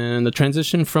 And the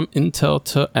transition from Intel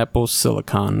to Apple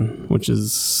Silicon, which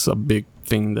is a big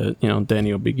thing that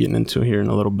Danny will be getting into here in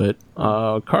a little bit.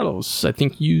 Carlos, I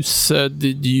think you said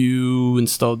that you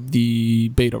installed the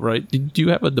beta, right? Did you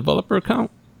have a developer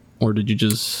account, or did you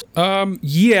just?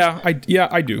 Yeah, I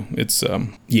do. It's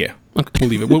yeah. Okay. We'll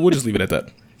leave it. We'll just leave it at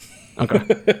that. Okay.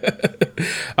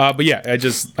 But yeah, I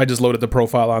just loaded the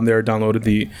profile on there, downloaded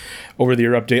the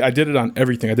over-the-air update. I did it on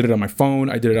everything. I did it on my phone.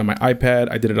 I did it on my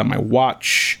iPad. I did it on my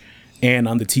watch and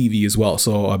on the TV as well.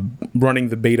 So I'm running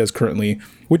the betas currently,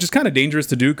 which is kind of dangerous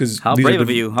to do because how brave of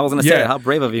you! I was going to say how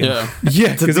brave of you.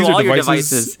 Yeah, because these are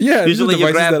devices. Yeah, usually these are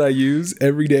devices that I use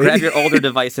every day. Grab your older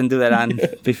device and do that on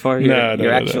before your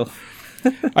actual. No.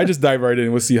 I just dive right in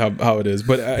and we'll see how it is.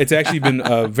 But it's actually been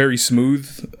very smooth.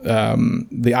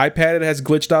 The iPad has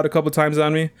glitched out a couple times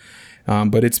on me,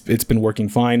 but it's been working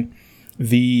fine.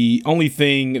 The only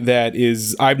thing that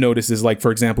I've noticed is, like,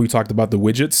 for example, we talked about the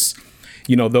widgets.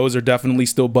 Those are definitely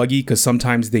still buggy because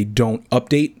sometimes they don't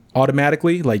update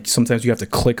automatically. Like sometimes you have to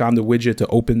click on the widget to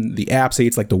open the app, say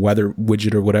it's like the weather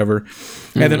widget or whatever.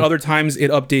 And then other times it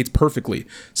updates perfectly.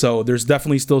 So there's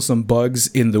definitely still some bugs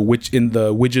in the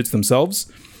widgets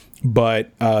themselves,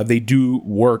 but they do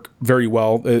work very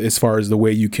well as far as the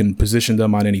way you can position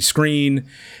them on any screen.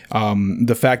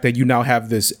 The fact that you now have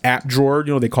this app drawer,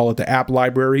 they call it the app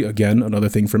library. Again, another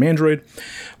thing from Android,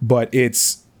 but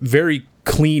it's very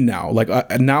clean now. Like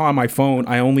now on my phone,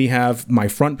 I only have my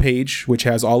front page, which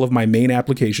has all of my main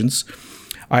applications.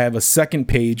 I have a second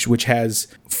page, which has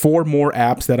 4 more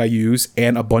apps that I use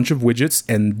and a bunch of widgets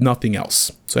and nothing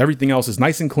else. So everything else is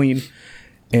nice and clean.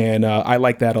 And I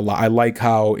like that a lot. I like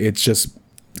how it's just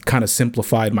kind of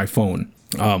simplified my phone,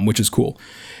 which is cool.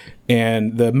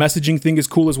 And the messaging thing is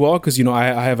cool as well because, I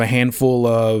have a handful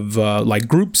of like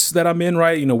groups that I'm in,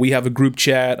 right? We have a group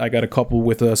chat. I got a couple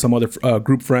with some other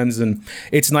group friends, and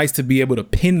it's nice to be able to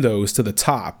pin those to the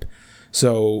top.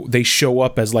 So they show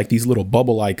up as like these little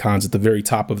bubble icons at the very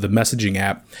top of the messaging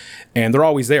app, and they're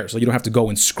always there. So you don't have to go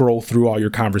and scroll through all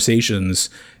your conversations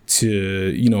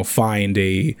to, find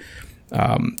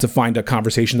a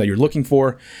conversation that you're looking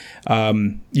for.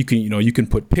 You can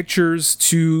put pictures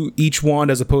to each one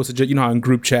as opposed to just, how in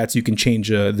group chats you can change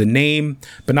the name,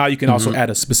 but now you can also add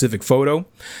a specific photo.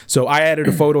 So I added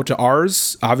a photo to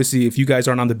ours. Obviously, if you guys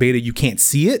aren't on the beta, you can't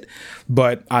see it,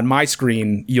 but on my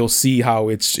screen, you'll see how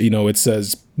it's, it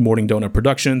says Morning Donut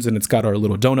Productions and it's got our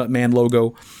little Donut Man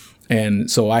logo.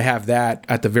 And so I have that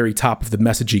at the very top of the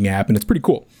messaging app, and it's pretty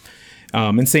cool.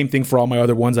 And same thing for all my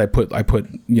other ones. I put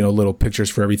little pictures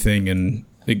for everything, and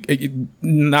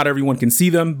not everyone can see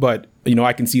them, but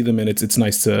I can see them, and it's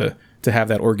nice to have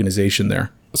that organization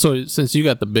there. So since you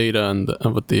got the beta and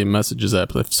with the messages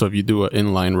app, so if you do an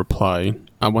inline reply,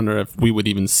 I wonder if we would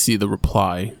even see the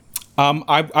reply.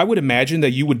 I would imagine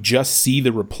that you would just see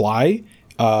the reply,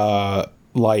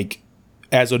 like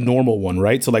as a normal one,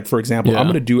 right? So like, for example, I'm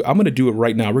gonna do it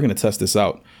right now. We're gonna test this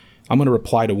out. I'm gonna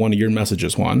reply to one of your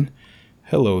messages, Juan.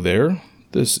 Hello there.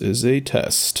 This is a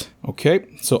test. Okay,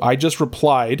 so I just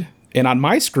replied, and on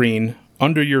my screen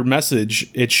under your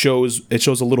message, it shows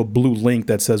a little blue link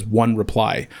that says one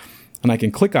reply, and I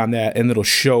can click on that, and it'll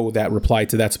show that reply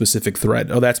to that specific thread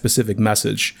or that specific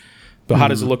message. But how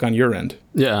does it look on your end?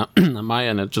 Yeah, on my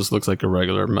end, it just looks like a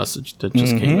regular message that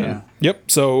just came in. Yeah.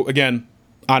 Yep. So again,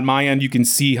 on my end, you can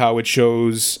see how it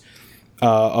shows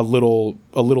a little.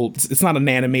 It's not an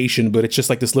animation, but it's just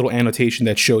like this little annotation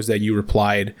that shows that you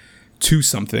replied to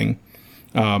something,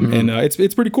 and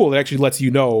it's pretty cool. It actually lets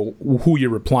you know who you're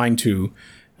replying to.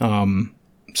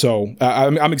 So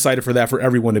I'm excited for that, for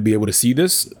everyone to be able to see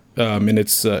this, and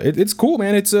it's cool,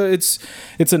 man. It's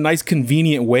a nice,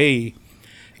 convenient way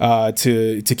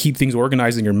to keep things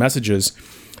organized in your messages.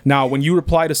 Now, when you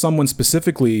reply to someone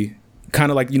specifically,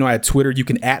 kind of like, at Twitter, you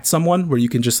can @ someone, where you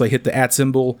can just like hit the @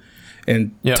 symbol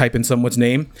and type in someone's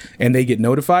name and they get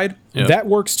notified. Yep. That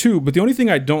works too. But the only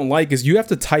thing I don't like is you have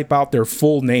to type out their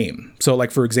full name. So like,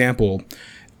 for example,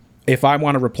 if I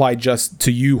want to reply just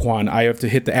to you, Juan, I have to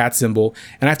hit the @ symbol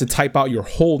and I have to type out your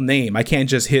whole name. I can't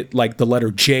just hit like the letter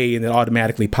J and it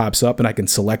automatically pops up and I can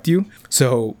select you.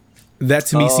 So that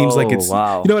to me seems like it's,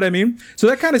 wow. You know what I mean? So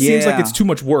that kind of seems like it's too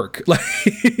much work. Like,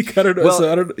 I don't know. Well,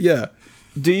 So I don't, yeah.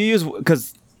 Do you use,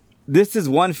 because this is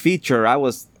one feature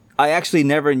I actually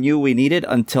never knew we needed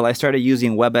until I started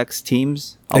using WebEx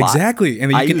Teams a lot. Exactly.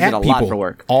 And then you can use it @ a people lot for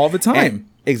work. all the time. And,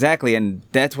 exactly. And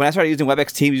that's when I started using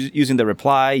WebEx Teams, using the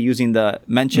reply, using the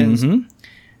mentions. Mm-hmm.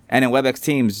 And in WebEx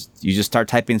Teams, you just start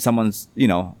typing someone's,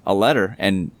 a letter,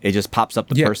 and it just pops up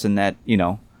the person that,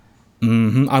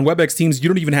 Mm-hmm. On WebEx Teams, you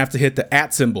don't even have to hit the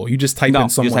 @ symbol. You just type in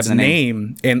someone's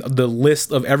name, and the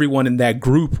list of everyone in that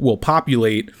group will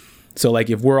populate. So like,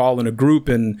 if we're all in a group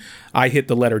and I hit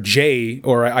the letter J,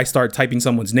 or I start typing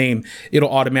someone's name, it'll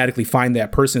automatically find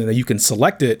that person, and then you can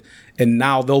select it, and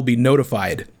now they'll be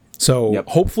notified. So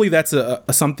hopefully that's a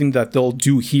something that they'll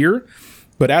do here.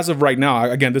 But as of right now,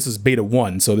 again, this is beta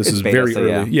 1, so this is beta, very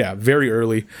early. Yeah, very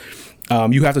early.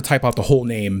 You have to type out the whole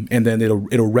name, and then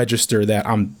it'll register that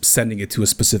I'm sending it to a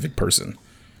specific person.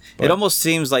 But it almost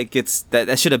seems like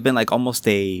that should have been like almost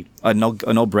a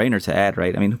no-brainer to add,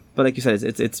 right? I mean, but like you said,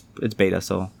 it's beta,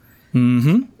 so.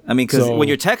 Mm-hmm. I mean, because when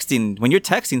you're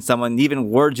texting someone, even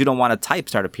words you don't want to type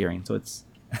start appearing. So it's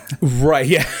right,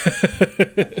 yeah.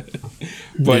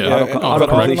 But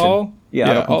auto-completion.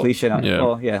 Auto-completion.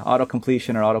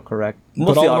 Auto-completion or autocorrect.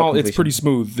 But all in all, it's pretty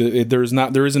smooth. There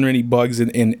isn't any bugs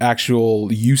in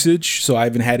actual usage, so I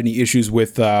haven't had any issues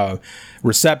with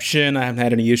reception. I haven't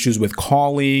had any issues with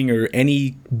calling or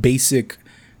any basic,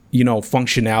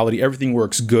 functionality. Everything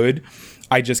works good.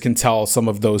 I just can tell some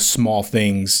of those small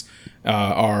things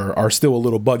are still a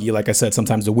little buggy. Like I said,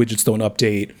 sometimes the widgets don't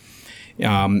update.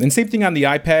 And same thing on the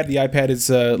iPad. The iPad is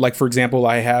like, for example,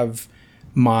 I have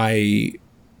my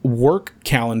work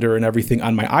calendar and everything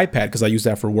on my iPad because I use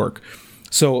that for work.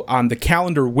 So on the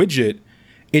calendar widget,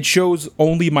 it shows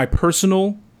only my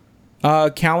personal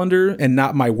calendar and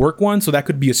not my work one. So that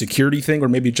could be a security thing, or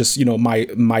maybe just,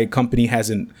 my company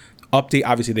hasn't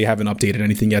obviously they haven't updated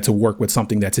anything yet to work with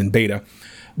something that's in beta,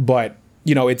 but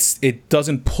it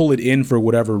doesn't pull it in for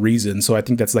whatever reason. So I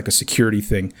think that's like a security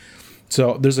thing.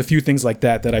 So there's a few things like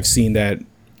that I've seen that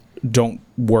don't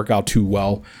work out too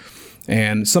well.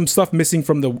 And some stuff missing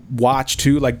from the watch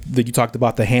too, like you talked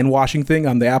about the hand washing thing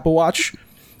on the Apple Watch.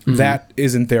 Mm-hmm. That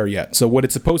isn't there yet. So what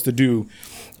it's supposed to do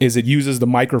is it uses the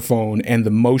microphone and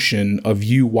the motion of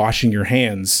you washing your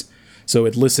hands. So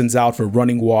it listens out for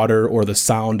running water or the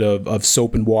sound of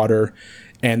soap and water,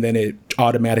 and then it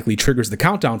automatically triggers the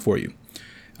countdown for you.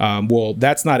 Well,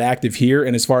 that's not active here.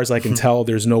 And as far as I can tell,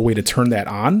 there's no way to turn that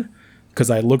on, because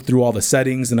I looked through all the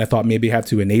settings and I thought maybe I have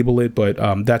to enable it, but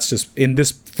that's just in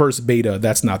this first beta,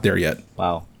 that's not there yet.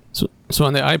 Wow. So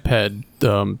on the iPad,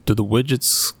 do the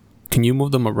widgets, can you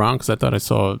move them around? Because I thought I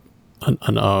saw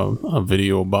a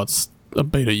video about a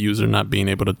beta user not being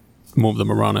able to move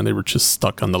them around, and they were just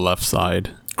stuck on the left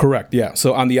side. Correct. Yeah.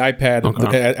 So on the iPad,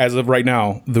 as of right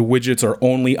now, the widgets are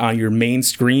only on your main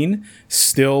screen,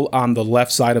 still on the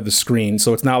left side of the screen.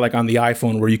 So it's not like on the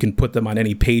iPhone where you can put them on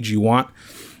any page you want.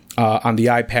 On the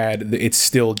iPad, it's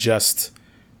still just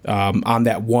on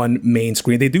that one main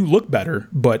screen. They do look better,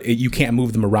 but you can't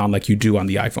move them around like you do on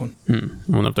the iPhone.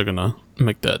 I wonder if they're going to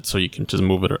make that so you can just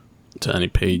move it to any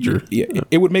page. Or yeah,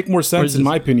 it would make more sense in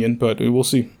my opinion, but we'll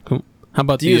see. Cool. How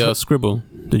about the Scribble?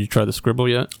 Did you try the Scribble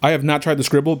yet? I have not tried the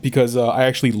Scribble because I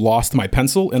actually lost my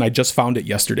pencil and I just found it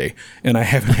yesterday, and I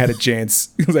haven't had a chance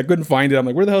because I couldn't find it. I'm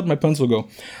like, where the hell did my pencil go?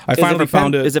 I finally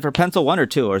found it. Is it for Pencil 1 or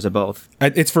 2, or is it both?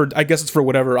 It's for, I guess it's for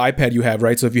whatever iPad you have,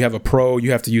 right? So if you have a Pro,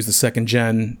 you have to use the second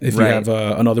gen. If you have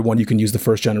another one, you can use the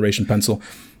first generation pencil.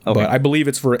 Okay. But I believe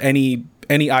it's for any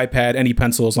iPad, any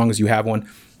pencil, as long as you have one.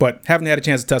 But haven't had a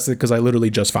chance to test it because I literally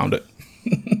just found it.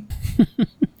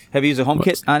 Have you used a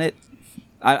HomeKit on it?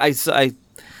 I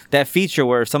that feature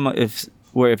where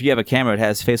if you have a camera, it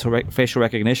has facial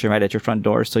recognition right at your front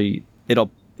door, so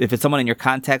if it's someone in your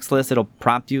contacts list, it'll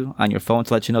prompt you on your phone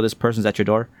to let you know this person's at your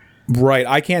door. Right.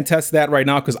 I can't test that right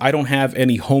now because I don't have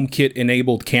any HomeKit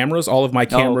enabled cameras. All of my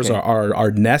cameras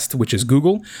are Nest, which is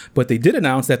Google. But they did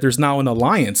announce that there's now an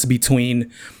alliance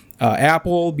between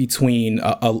Apple, between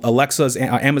Alexa's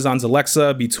Amazon's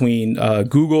Alexa, between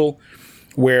Google,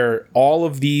 where all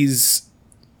of these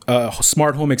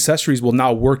smart home accessories will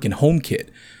now work in HomeKit,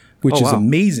 which is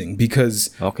amazing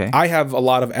because I have a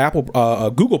lot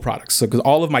of Google products. So because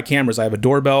all of my cameras, I have a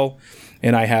doorbell,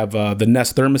 and I have the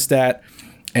Nest thermostat,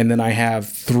 and then I have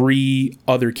 3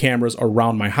 other cameras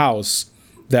around my house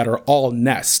that are all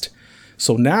Nest.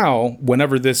 So now,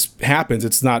 whenever this happens,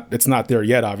 it's not there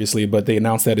yet, obviously, but they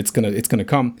announced that it's gonna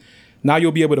come. Now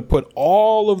you'll be able to put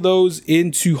all of those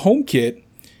into HomeKit,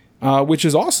 which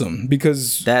is awesome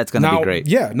because that's gonna be great.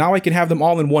 Yeah, now I can have them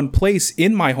all in one place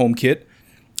in my HomeKit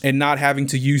and not having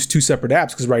to use 2 separate apps.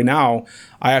 Because right now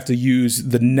I have to use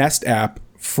the Nest app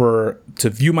to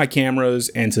view my cameras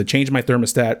and to change my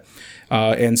thermostat.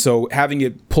 And so having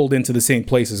it pulled into the same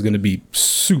place is going to be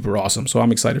super awesome. So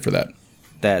I'm excited for that.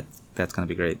 That's going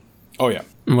to be great. Oh, yeah.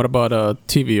 And what about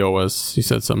tvOS? You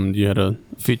said something. You had a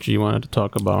feature you wanted to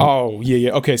talk about. Oh,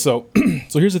 yeah. Okay, so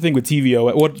here's the thing with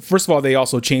tvOS. Well, first of all, they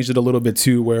also changed it a little bit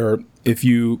too, where on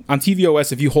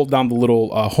tvOS, if you hold down the little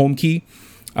home key,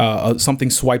 something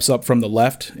swipes up from the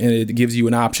left and it gives you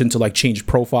an option to like change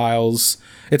profiles.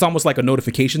 It's almost like a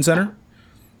notification center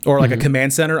or like a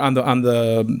command center on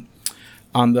the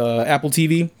Apple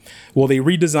TV. Well, they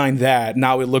redesigned that.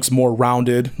 Now it looks more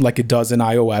rounded like it does in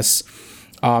iOS.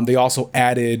 They also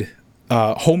added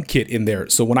HomeKit in there.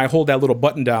 So when I hold that little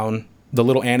button down, the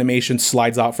little animation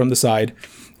slides out from the side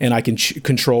and I can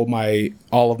control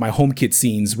all of my HomeKit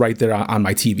scenes right there on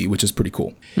my TV, which is pretty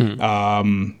cool.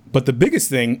 But the biggest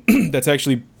thing that's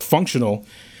actually functional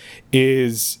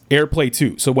is AirPlay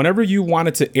 2. So whenever you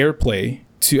wanted to AirPlay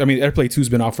 2, I mean, AirPlay 2 has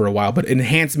been out for a while, but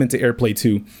enhancement to AirPlay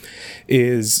 2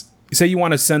 is, say you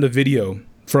want to send a video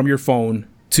from your phone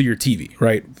to your TV,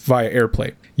 right, via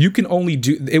AirPlay. You can only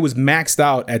it was maxed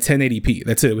out at 1080p.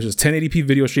 That's it. It was just 1080p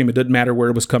video stream. It doesn't matter where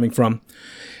it was coming from.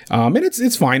 And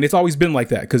it's fine. It's always been like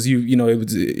that because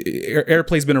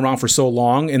AirPlay's been around for so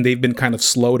long and they've been kind of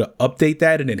slow to update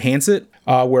that and enhance it.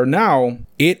 Where now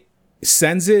it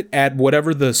sends it at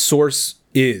whatever the source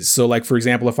is. So like, for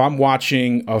example, if I'm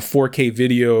watching a 4K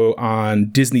video on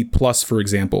Disney Plus, for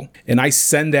example, and I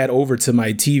send that over to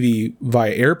my TV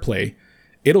via AirPlay,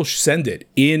 it'll send it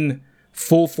in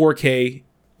full 4K,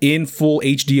 in full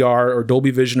HDR or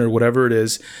Dolby Vision or whatever it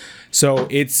is. So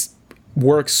it's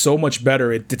works so much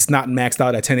better. It's not maxed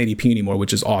out at 1080p anymore,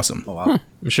 which is awesome. Oh, wow.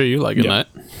 I'm sure you like it, Matt.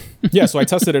 Yeah, so I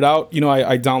tested it out.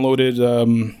 I downloaded,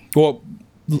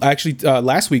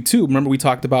 last week too. Remember we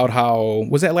talked about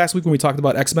was that last week when we talked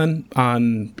about X-Men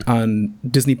on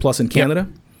Disney Plus in Canada?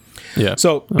 Yeah.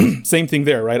 So same thing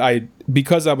there, right?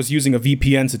 Because I was using a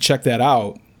VPN to check that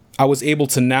out, I was able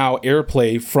to now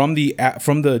AirPlay from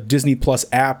the Disney Plus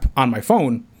app on my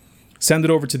phone, send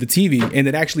it over to the TV, and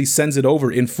it actually sends it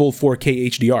over in full 4K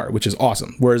HDR, which is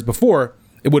awesome. Whereas before,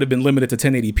 it would have been limited to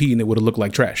 1080p and it would have looked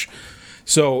like trash.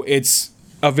 So it's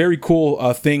a very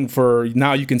cool thing for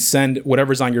now. You can send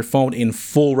whatever's on your phone in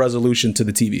full resolution to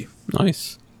the TV.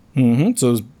 Nice. Mm-hmm.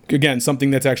 So again,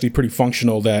 something that's actually pretty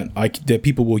functional that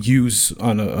people will use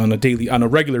on a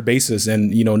regular basis,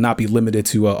 and not be limited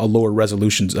to a lower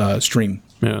resolution stream.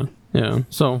 Yeah.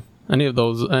 So any of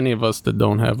us that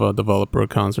don't have developer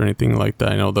accounts or anything like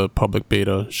that, I know the public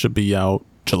beta should be out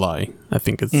July. I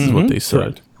think it's what they said.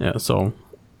 Correct. Yeah. So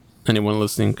anyone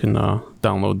listening can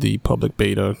download the public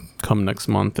beta come next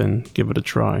month and give it a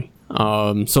try.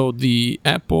 So the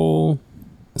Apple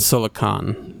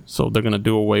Silicon, so they're gonna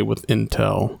do away with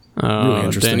Intel. Really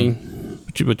interesting.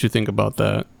 Danny, what you think about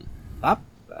that?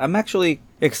 I'm actually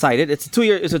excited. It's a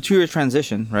 2-year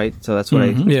transition, right? So that's what I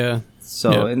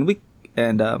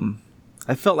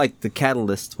feel like the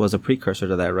Catalyst was a precursor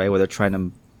to that, right? Where they're trying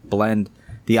to blend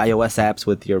the iOS apps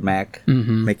with your Mac,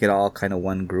 make it all kind of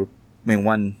one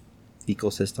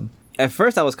ecosystem. At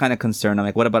first, I was kind of concerned. I'm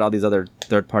like, what about all these other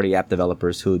third-party app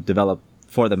developers who develop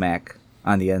for the Mac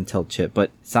on the Intel chip.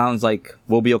 But sounds like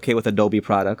we'll be okay with Adobe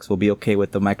products. We'll be okay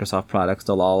with the Microsoft products.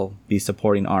 They'll all be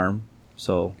supporting ARM.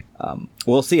 So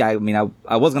we'll see. I mean,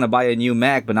 I was gonna buy a new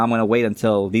Mac, but now I'm gonna wait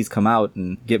until these come out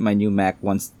and get my new Mac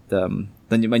once my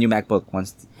new MacBook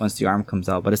once the ARM comes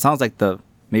out. But it sounds like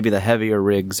maybe the heavier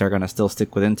rigs are gonna still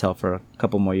stick with Intel for a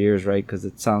couple more years, right? Because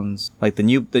it sounds like the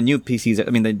new PCs.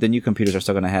 I mean, the new computers are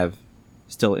still gonna have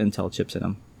Intel chips in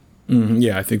them.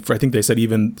 Yeah, I think they said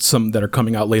even some that are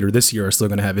coming out later this year are still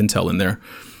going to have Intel in there.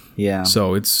 Yeah.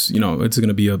 So it's going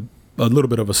to be a little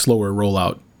bit of a slower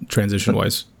rollout transition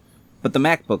wise. But the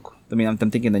MacBook, I mean, I'm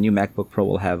thinking the new MacBook Pro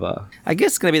will have I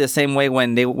guess it's going to be the same way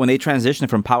when they transitioned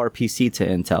from PowerPC to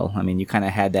Intel. I mean, you kind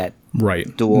of had that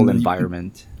dual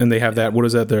environment. And they have that, what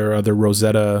is that? Their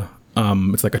Rosetta,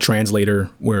 it's like a translator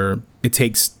where it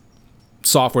takes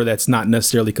software that's not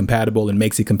necessarily compatible and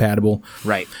makes it compatible.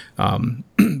 Right.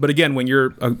 But again, when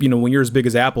you're as big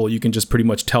as Apple, you can just pretty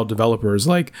much tell developers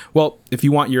like, well, if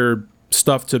you want your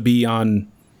stuff to be on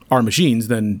our machines,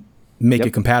 then make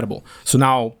it compatible. So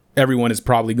now everyone is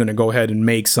probably going to go ahead and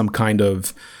make some kind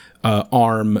of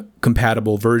ARM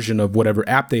compatible version of whatever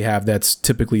app they have that's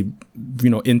typically,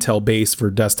 Intel based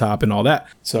for desktop and all that.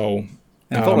 So.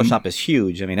 And Photoshop is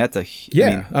huge. I mean, that's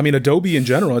I mean, Adobe in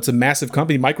general, it's a massive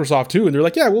company. Microsoft too, and they're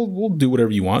like, yeah, we'll do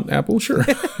whatever you want. Apple, sure.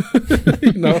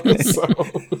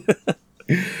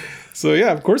 So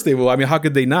yeah, of course they will. I mean, how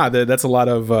could they not? That's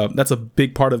a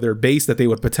big part of their base that they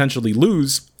would potentially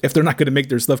lose if they're not going to make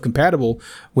their stuff compatible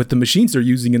with the machines they're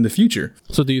using in the future.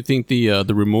 So do you think the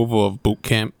removal of Boot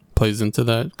Camp plays into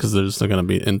that because there's not going to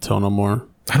be Intel no more?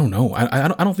 I don't know. I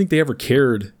don't think they ever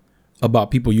cared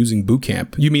about people using Boot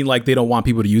Camp. You mean like they don't want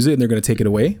people to use it and they're going to take it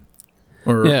away?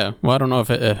 Or yeah, well, I don't know if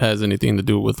it has anything to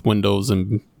do with Windows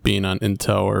and being on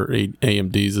Intel or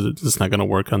AMD's. It's not going to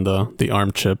work on the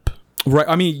ARM chip. Right.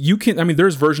 I mean,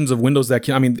 there's versions of Windows that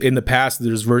can, in the past,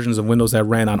 there's versions of Windows that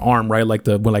ran on ARM, right? Like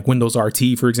Windows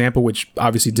RT, for example, which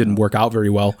obviously didn't work out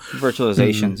very well.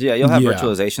 Virtualizations. Yeah, you'll have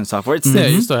virtualization software.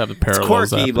 You still have the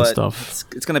parallels quirky, app but and stuff.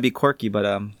 It's going to be quirky, but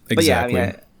exactly. But yeah, I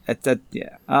mean, and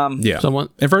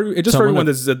for everyone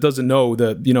that doesn't know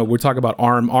that, we're talking about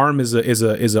ARM. ARM is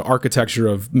a architecture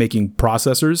of making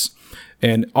processors,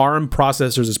 and ARM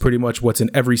processors is pretty much what's in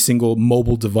every single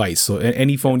mobile device. So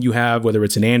any phone you have, whether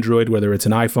it's an Android, whether it's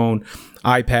an iPhone,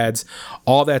 iPads,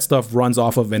 all that stuff runs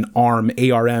off of an ARM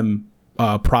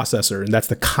processor, and that's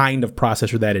the kind of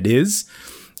processor that it is.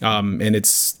 And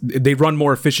they run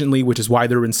more efficiently, which is why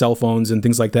they're in cell phones and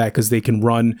things like that, because they can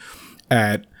run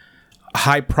at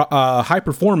high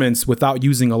performance without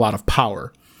using a lot of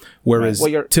power, whereas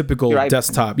your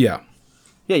desktop, your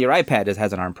iPad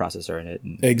has an ARM processor in it.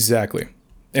 Exactly,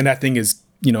 and that thing is,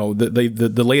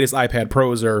 the latest iPad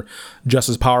Pros are just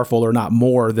as powerful, or not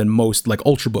more, than most like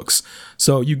Ultrabooks.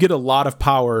 So you get a lot of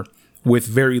power with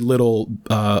very little,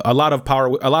 a lot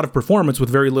of performance with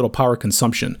very little power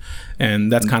consumption,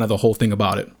 and that's kind of the whole thing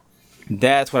about it.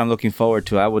 That's what I'm looking forward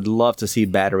to. I would love to see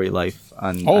battery life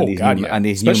on these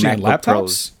especially new MacBook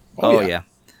laptops. Pros. Yeah.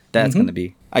 That's going to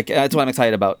be. That's what I'm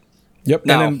excited about. Yep.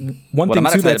 Now, and then one what thing I'm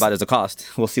not too excited about is the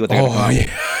cost. We'll see what they're going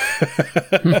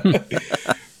to yeah.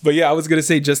 But yeah, I was going to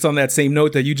say, just on that same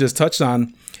note that you just touched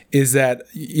on, is that,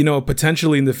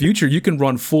 potentially in the future you can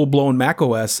run full-blown Mac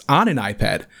OS on an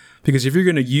iPad. Because if you're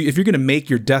going to make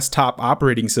your desktop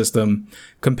operating system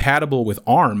compatible with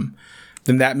ARM,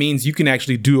 then that means you can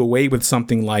actually do away with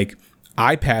something like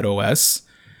iPad OS,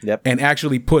 and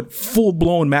actually put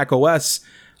full-blown Mac OS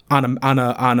on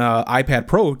a iPad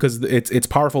Pro, because it's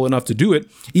powerful enough to do it.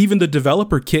 Even the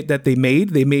developer kit that they made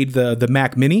the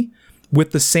Mac Mini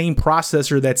with the same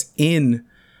processor that's in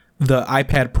the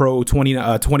iPad Pro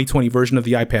 2020 version of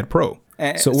the iPad Pro.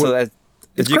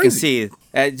 As you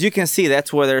can see,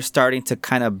 that's where they're starting to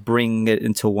kind of bring it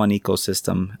into one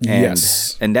ecosystem.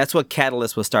 And that's what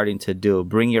Catalyst was starting to do.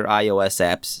 Bring your iOS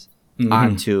apps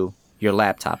onto your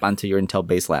laptop, onto your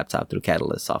Intel-based laptop through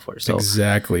Catalyst software. So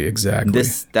exactly.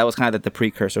 That was kind of the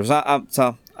precursor.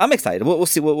 So I'm excited. We'll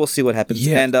see what happens.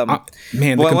 Yeah. And the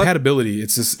compatibility,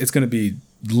 it's going to be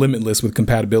limitless with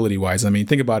compatibility wise. I mean,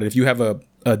 think about it. If you have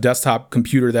a desktop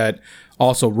computer that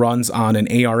also runs on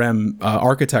an ARM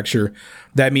architecture,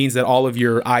 that means that all of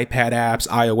your iPad apps,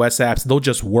 iOS apps, they'll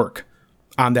just work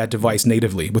on that device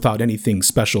natively without anything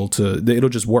special it'll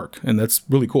just work, and that's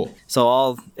really cool.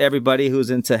 So everybody who's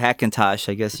into Hackintosh,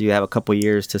 I guess you have a couple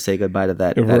years to say goodbye to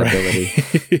that ability.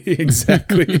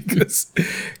 Exactly, because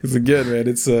again, man,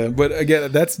 it's but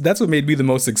again, that's what made me the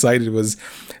most excited was,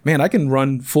 man, I can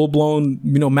run full blown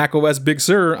Mac OS Big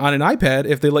Sur on an iPad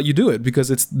if they let you do it, because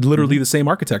it's literally the same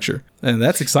architecture, and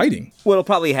that's exciting. What'll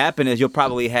probably happen is you'll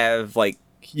probably have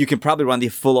you can probably run the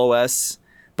full OS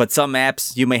But some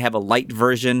apps, you may have a light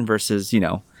version versus,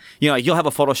 you'll have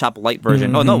a Photoshop light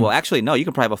version. Oh, no, well, actually, no, you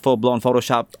can probably have a full-blown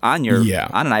Photoshop on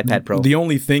on an iPad Pro. The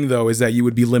only thing, though, is that you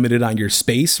would be limited on your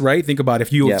space, right? Think about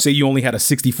if you say you only had a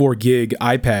 64 gig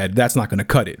iPad, that's not going to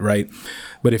cut it, right?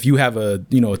 But if you have a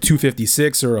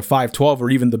 256 or a 512 or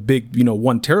even the big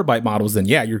 1 terabyte models, then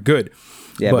yeah, you're good.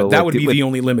 Yeah, but that would be the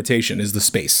only limitation is the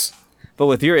space. But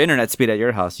with your internet speed at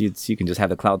your house, you can just have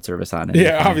the cloud service on it.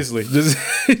 Yeah, obviously.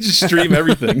 Just stream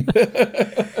everything.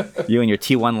 You and your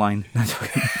T1 line.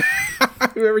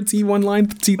 Remember T1 line,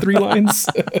 T3 lines?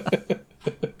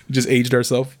 Just aged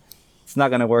ourselves. It's not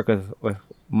going to work with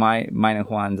mine and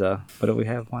Juan's. What do we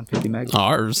have, Juan? 50 megs?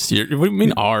 Ours? What do you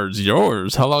mean ours?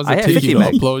 Yours? How long does it take you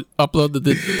to upload the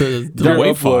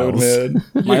WAV files? Man.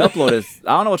 My upload is...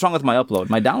 I don't know what's wrong with my upload.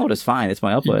 My download is fine. It's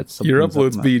my upload. Your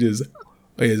upload speed is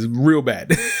real bad.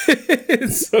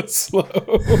 It's so slow.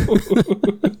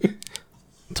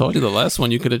 Told you the last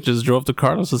one you could have just drove to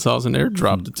Carlos's house and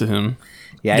airdropped it to him.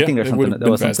 Yeah, I think there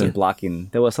was something blocking.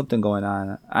 There was something going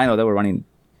on. I know they were running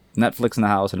Netflix in the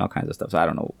house and all kinds of stuff. So I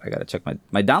don't know. I gotta check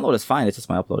my download is fine. It's just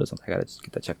my upload is something. I gotta just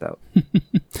get that checked out.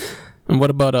 And what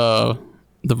about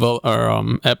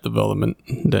app development,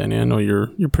 Danny? I know you're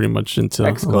pretty much into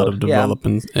Xcode. A lot of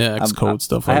development, Xcode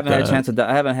stuff. I haven't had a chance to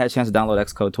download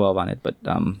Xcode 12 on it, but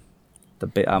I'm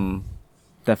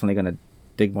definitely gonna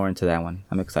dig more into that one.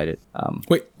 I'm excited.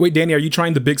 Wait, Danny, are you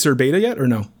trying the Big Sur beta yet or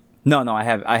no? No, I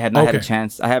have not had a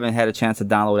chance. I haven't had a chance to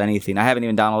download anything. I haven't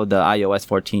even downloaded the iOS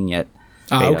 14 yet.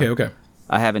 Okay.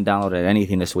 I haven't downloaded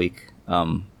anything this week.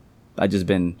 I've just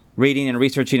been reading and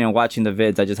researching and watching the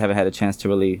vids. I just haven't had a chance to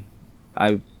really.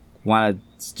 I want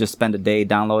to just spend a day,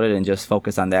 download it, and just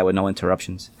focus on that with no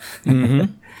interruptions.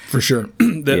 Mm-hmm. For sure.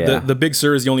 The Big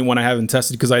Sur is the only one I haven't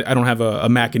tested because I don't have a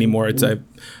Mac anymore. I've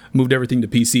moved everything to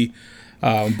PC.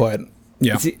 But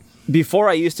yeah. See, before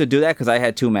I used to do that because I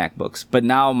had 2 MacBooks, but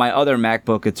now my other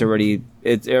MacBook it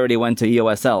already went to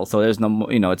EOSL, so there's no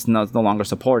it's no longer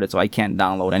supported, so I can't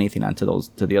download anything onto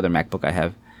to the other MacBook I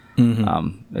have.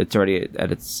 Mm-hmm. It's already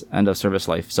at its end of service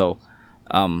life, so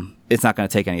it's not going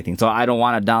to take anything. So I don't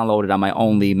want to download it on my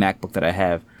only MacBook that I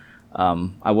have.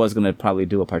 I was going to probably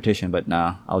do a partition, but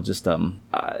nah, I'll just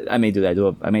I may do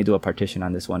that. I may do a partition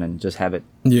on this one and just have it.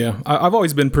 Yeah, I've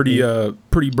always been pretty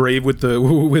brave with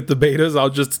the betas. I'll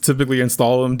just typically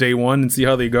install them day one and see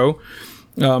how they go.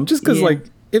 Just because like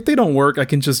if they don't work, I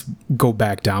can just go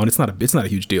back down. It's not a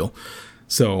huge deal.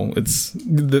 So it's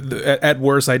at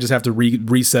worst, I just have to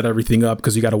reset everything up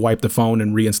because you got to wipe the phone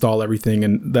and reinstall everything,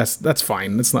 and that's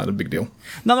fine. That's not a big deal.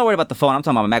 No, don't worry about the phone. I'm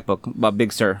talking about my MacBook, about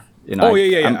Big Sur.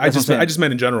 I just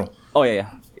meant in general. Oh yeah.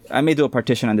 I may do a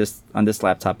partition on this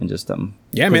laptop and just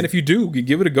Yeah, man. If you do,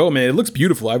 give it a go, man. It looks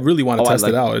beautiful. I really want to test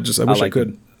it out. I wish I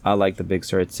could. I like the Big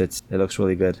Sur. It looks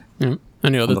really good. Yeah.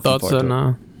 Any other thoughts on?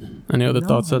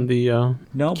 Thoughts on the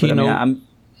no? keynote?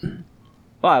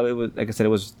 But it was like I said. It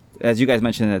was, as you guys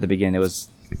mentioned at the beginning. It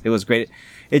was great.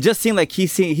 It just seemed like he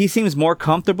seems more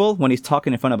comfortable when he's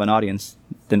talking in front of an audience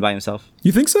than by himself.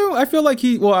 You think so? I feel like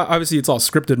obviously it's all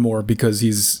scripted more because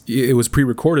it was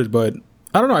pre-recorded, but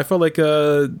I don't know. I felt like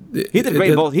he did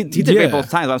great both. He did great both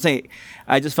times. But I'm saying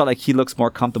I just felt like he looks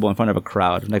more comfortable in front of a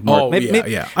crowd. Like more. I see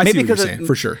what you're saying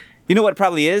for sure. You know what it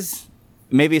probably is?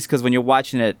 Maybe it's because when you're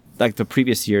watching it like the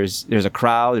previous years, there's a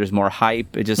crowd, there's more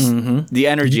hype. It just the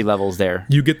energy levels there.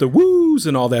 You get the woos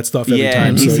and all that stuff every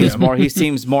time. He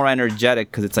seems more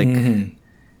energetic because it's like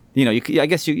I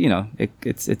guess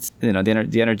it's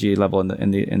the energy level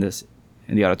in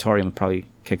the auditorium probably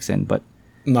kicks in, but.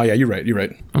 No, yeah, you're right.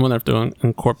 I'm gonna have to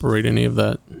incorporate any of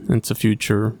that into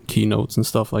future keynotes and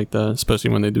stuff like that,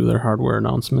 especially when they do their hardware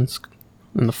announcements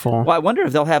in the fall. Well, I wonder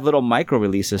if they'll have little micro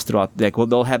releases throughout.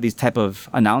 They'll have these type of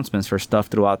announcements for stuff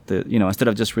throughout the. Instead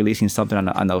of just releasing something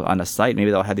on a site,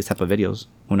 maybe they'll have these type of videos.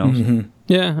 Who knows? Mm-hmm.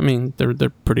 Yeah, I mean they're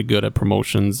pretty good at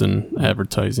promotions and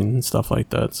advertising and stuff like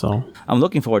that. So I'm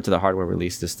looking forward to the hardware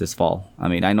release this fall. I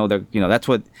mean, I know that's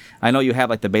what I know. You have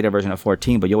like the beta version of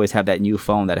 14, but you always have that new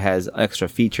phone that has extra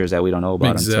features that we don't know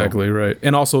about. Exactly right,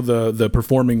 and also the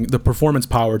performance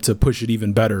power to push it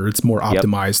even better. It's more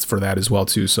optimized for that as well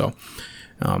too. So.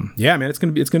 Yeah, man, it's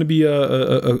gonna be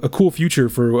a cool future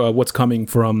for what's coming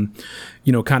from,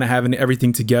 kind of having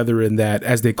everything together in that,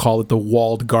 as they call it, the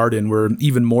walled garden, where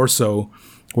even more so,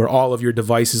 where all of your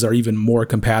devices are even more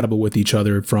compatible with each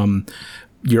other, from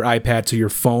your iPad to your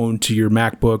phone to your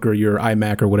MacBook or your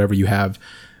iMac or whatever you have.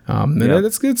 And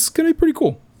it's gonna be pretty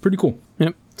cool. Pretty cool.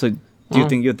 Yep. So. Do you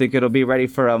think it'll be ready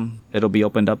for it'll be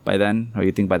opened up by then, or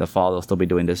you think by the fall they'll still be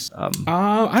doing this?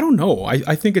 I don't know.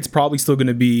 I think it's probably still going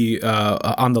to be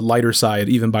on the lighter side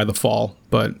even by the fall.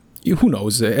 But who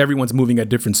knows? Everyone's moving at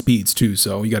different speeds too,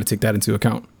 so you got to take that into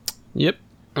account. Yep.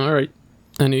 All right.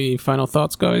 Any final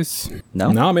thoughts, guys?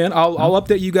 No. No, man. I'll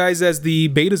update you guys as the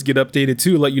betas get updated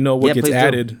too. Let you know what gets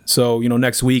added. So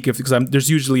next week, because there's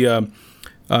usually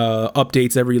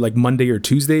updates every like Monday or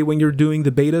Tuesday when you're doing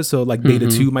the beta. So like beta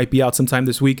 2 might be out sometime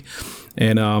this week,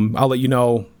 and I'll let you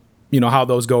know how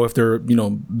those go, if they're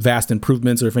vast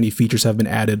improvements or if any features have been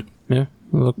added. Yeah,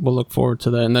 we'll look forward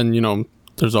to that. And then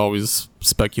there's always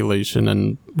speculation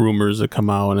and rumors that come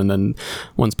out, and then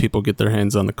once people get their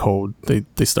hands on the code,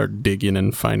 they start digging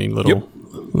and finding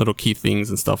little key things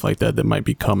and stuff like that might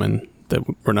be coming that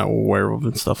we're not aware of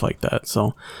and stuff like that.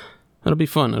 So it'll be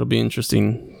fun. It'll be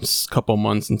interesting. It's a couple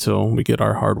months until we get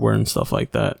our hardware and stuff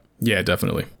like that. Yeah,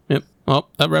 definitely. Yep. Well,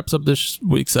 that wraps up this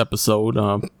week's episode.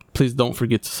 Please don't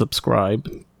forget to subscribe.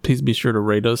 Please be sure to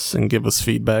rate us and give us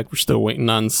feedback. We're still waiting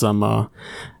on some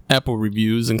Apple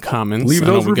reviews and comments. Leave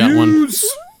those reviews.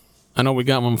 I know we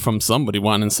got one from somebody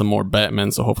wanting some more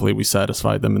Batman, so hopefully we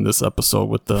satisfied them in this episode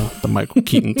with the Michael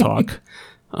Keaton talk.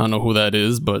 I don't know who that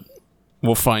is, but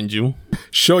we'll find you.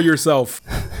 Show yourself.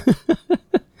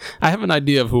 I have an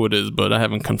idea of who it is, but I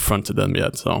haven't confronted them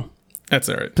yet, so that's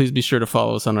all right. Please be sure to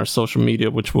follow us on our social media,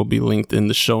 which will be linked in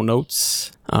the show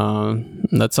notes.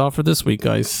 That's all for this week,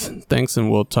 guys. Thanks,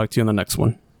 and we'll talk to you on the next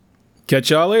one.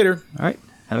 Catch y'all later. All right.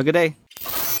 Have a good day.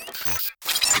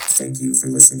 Thank you for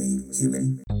listening,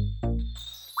 human.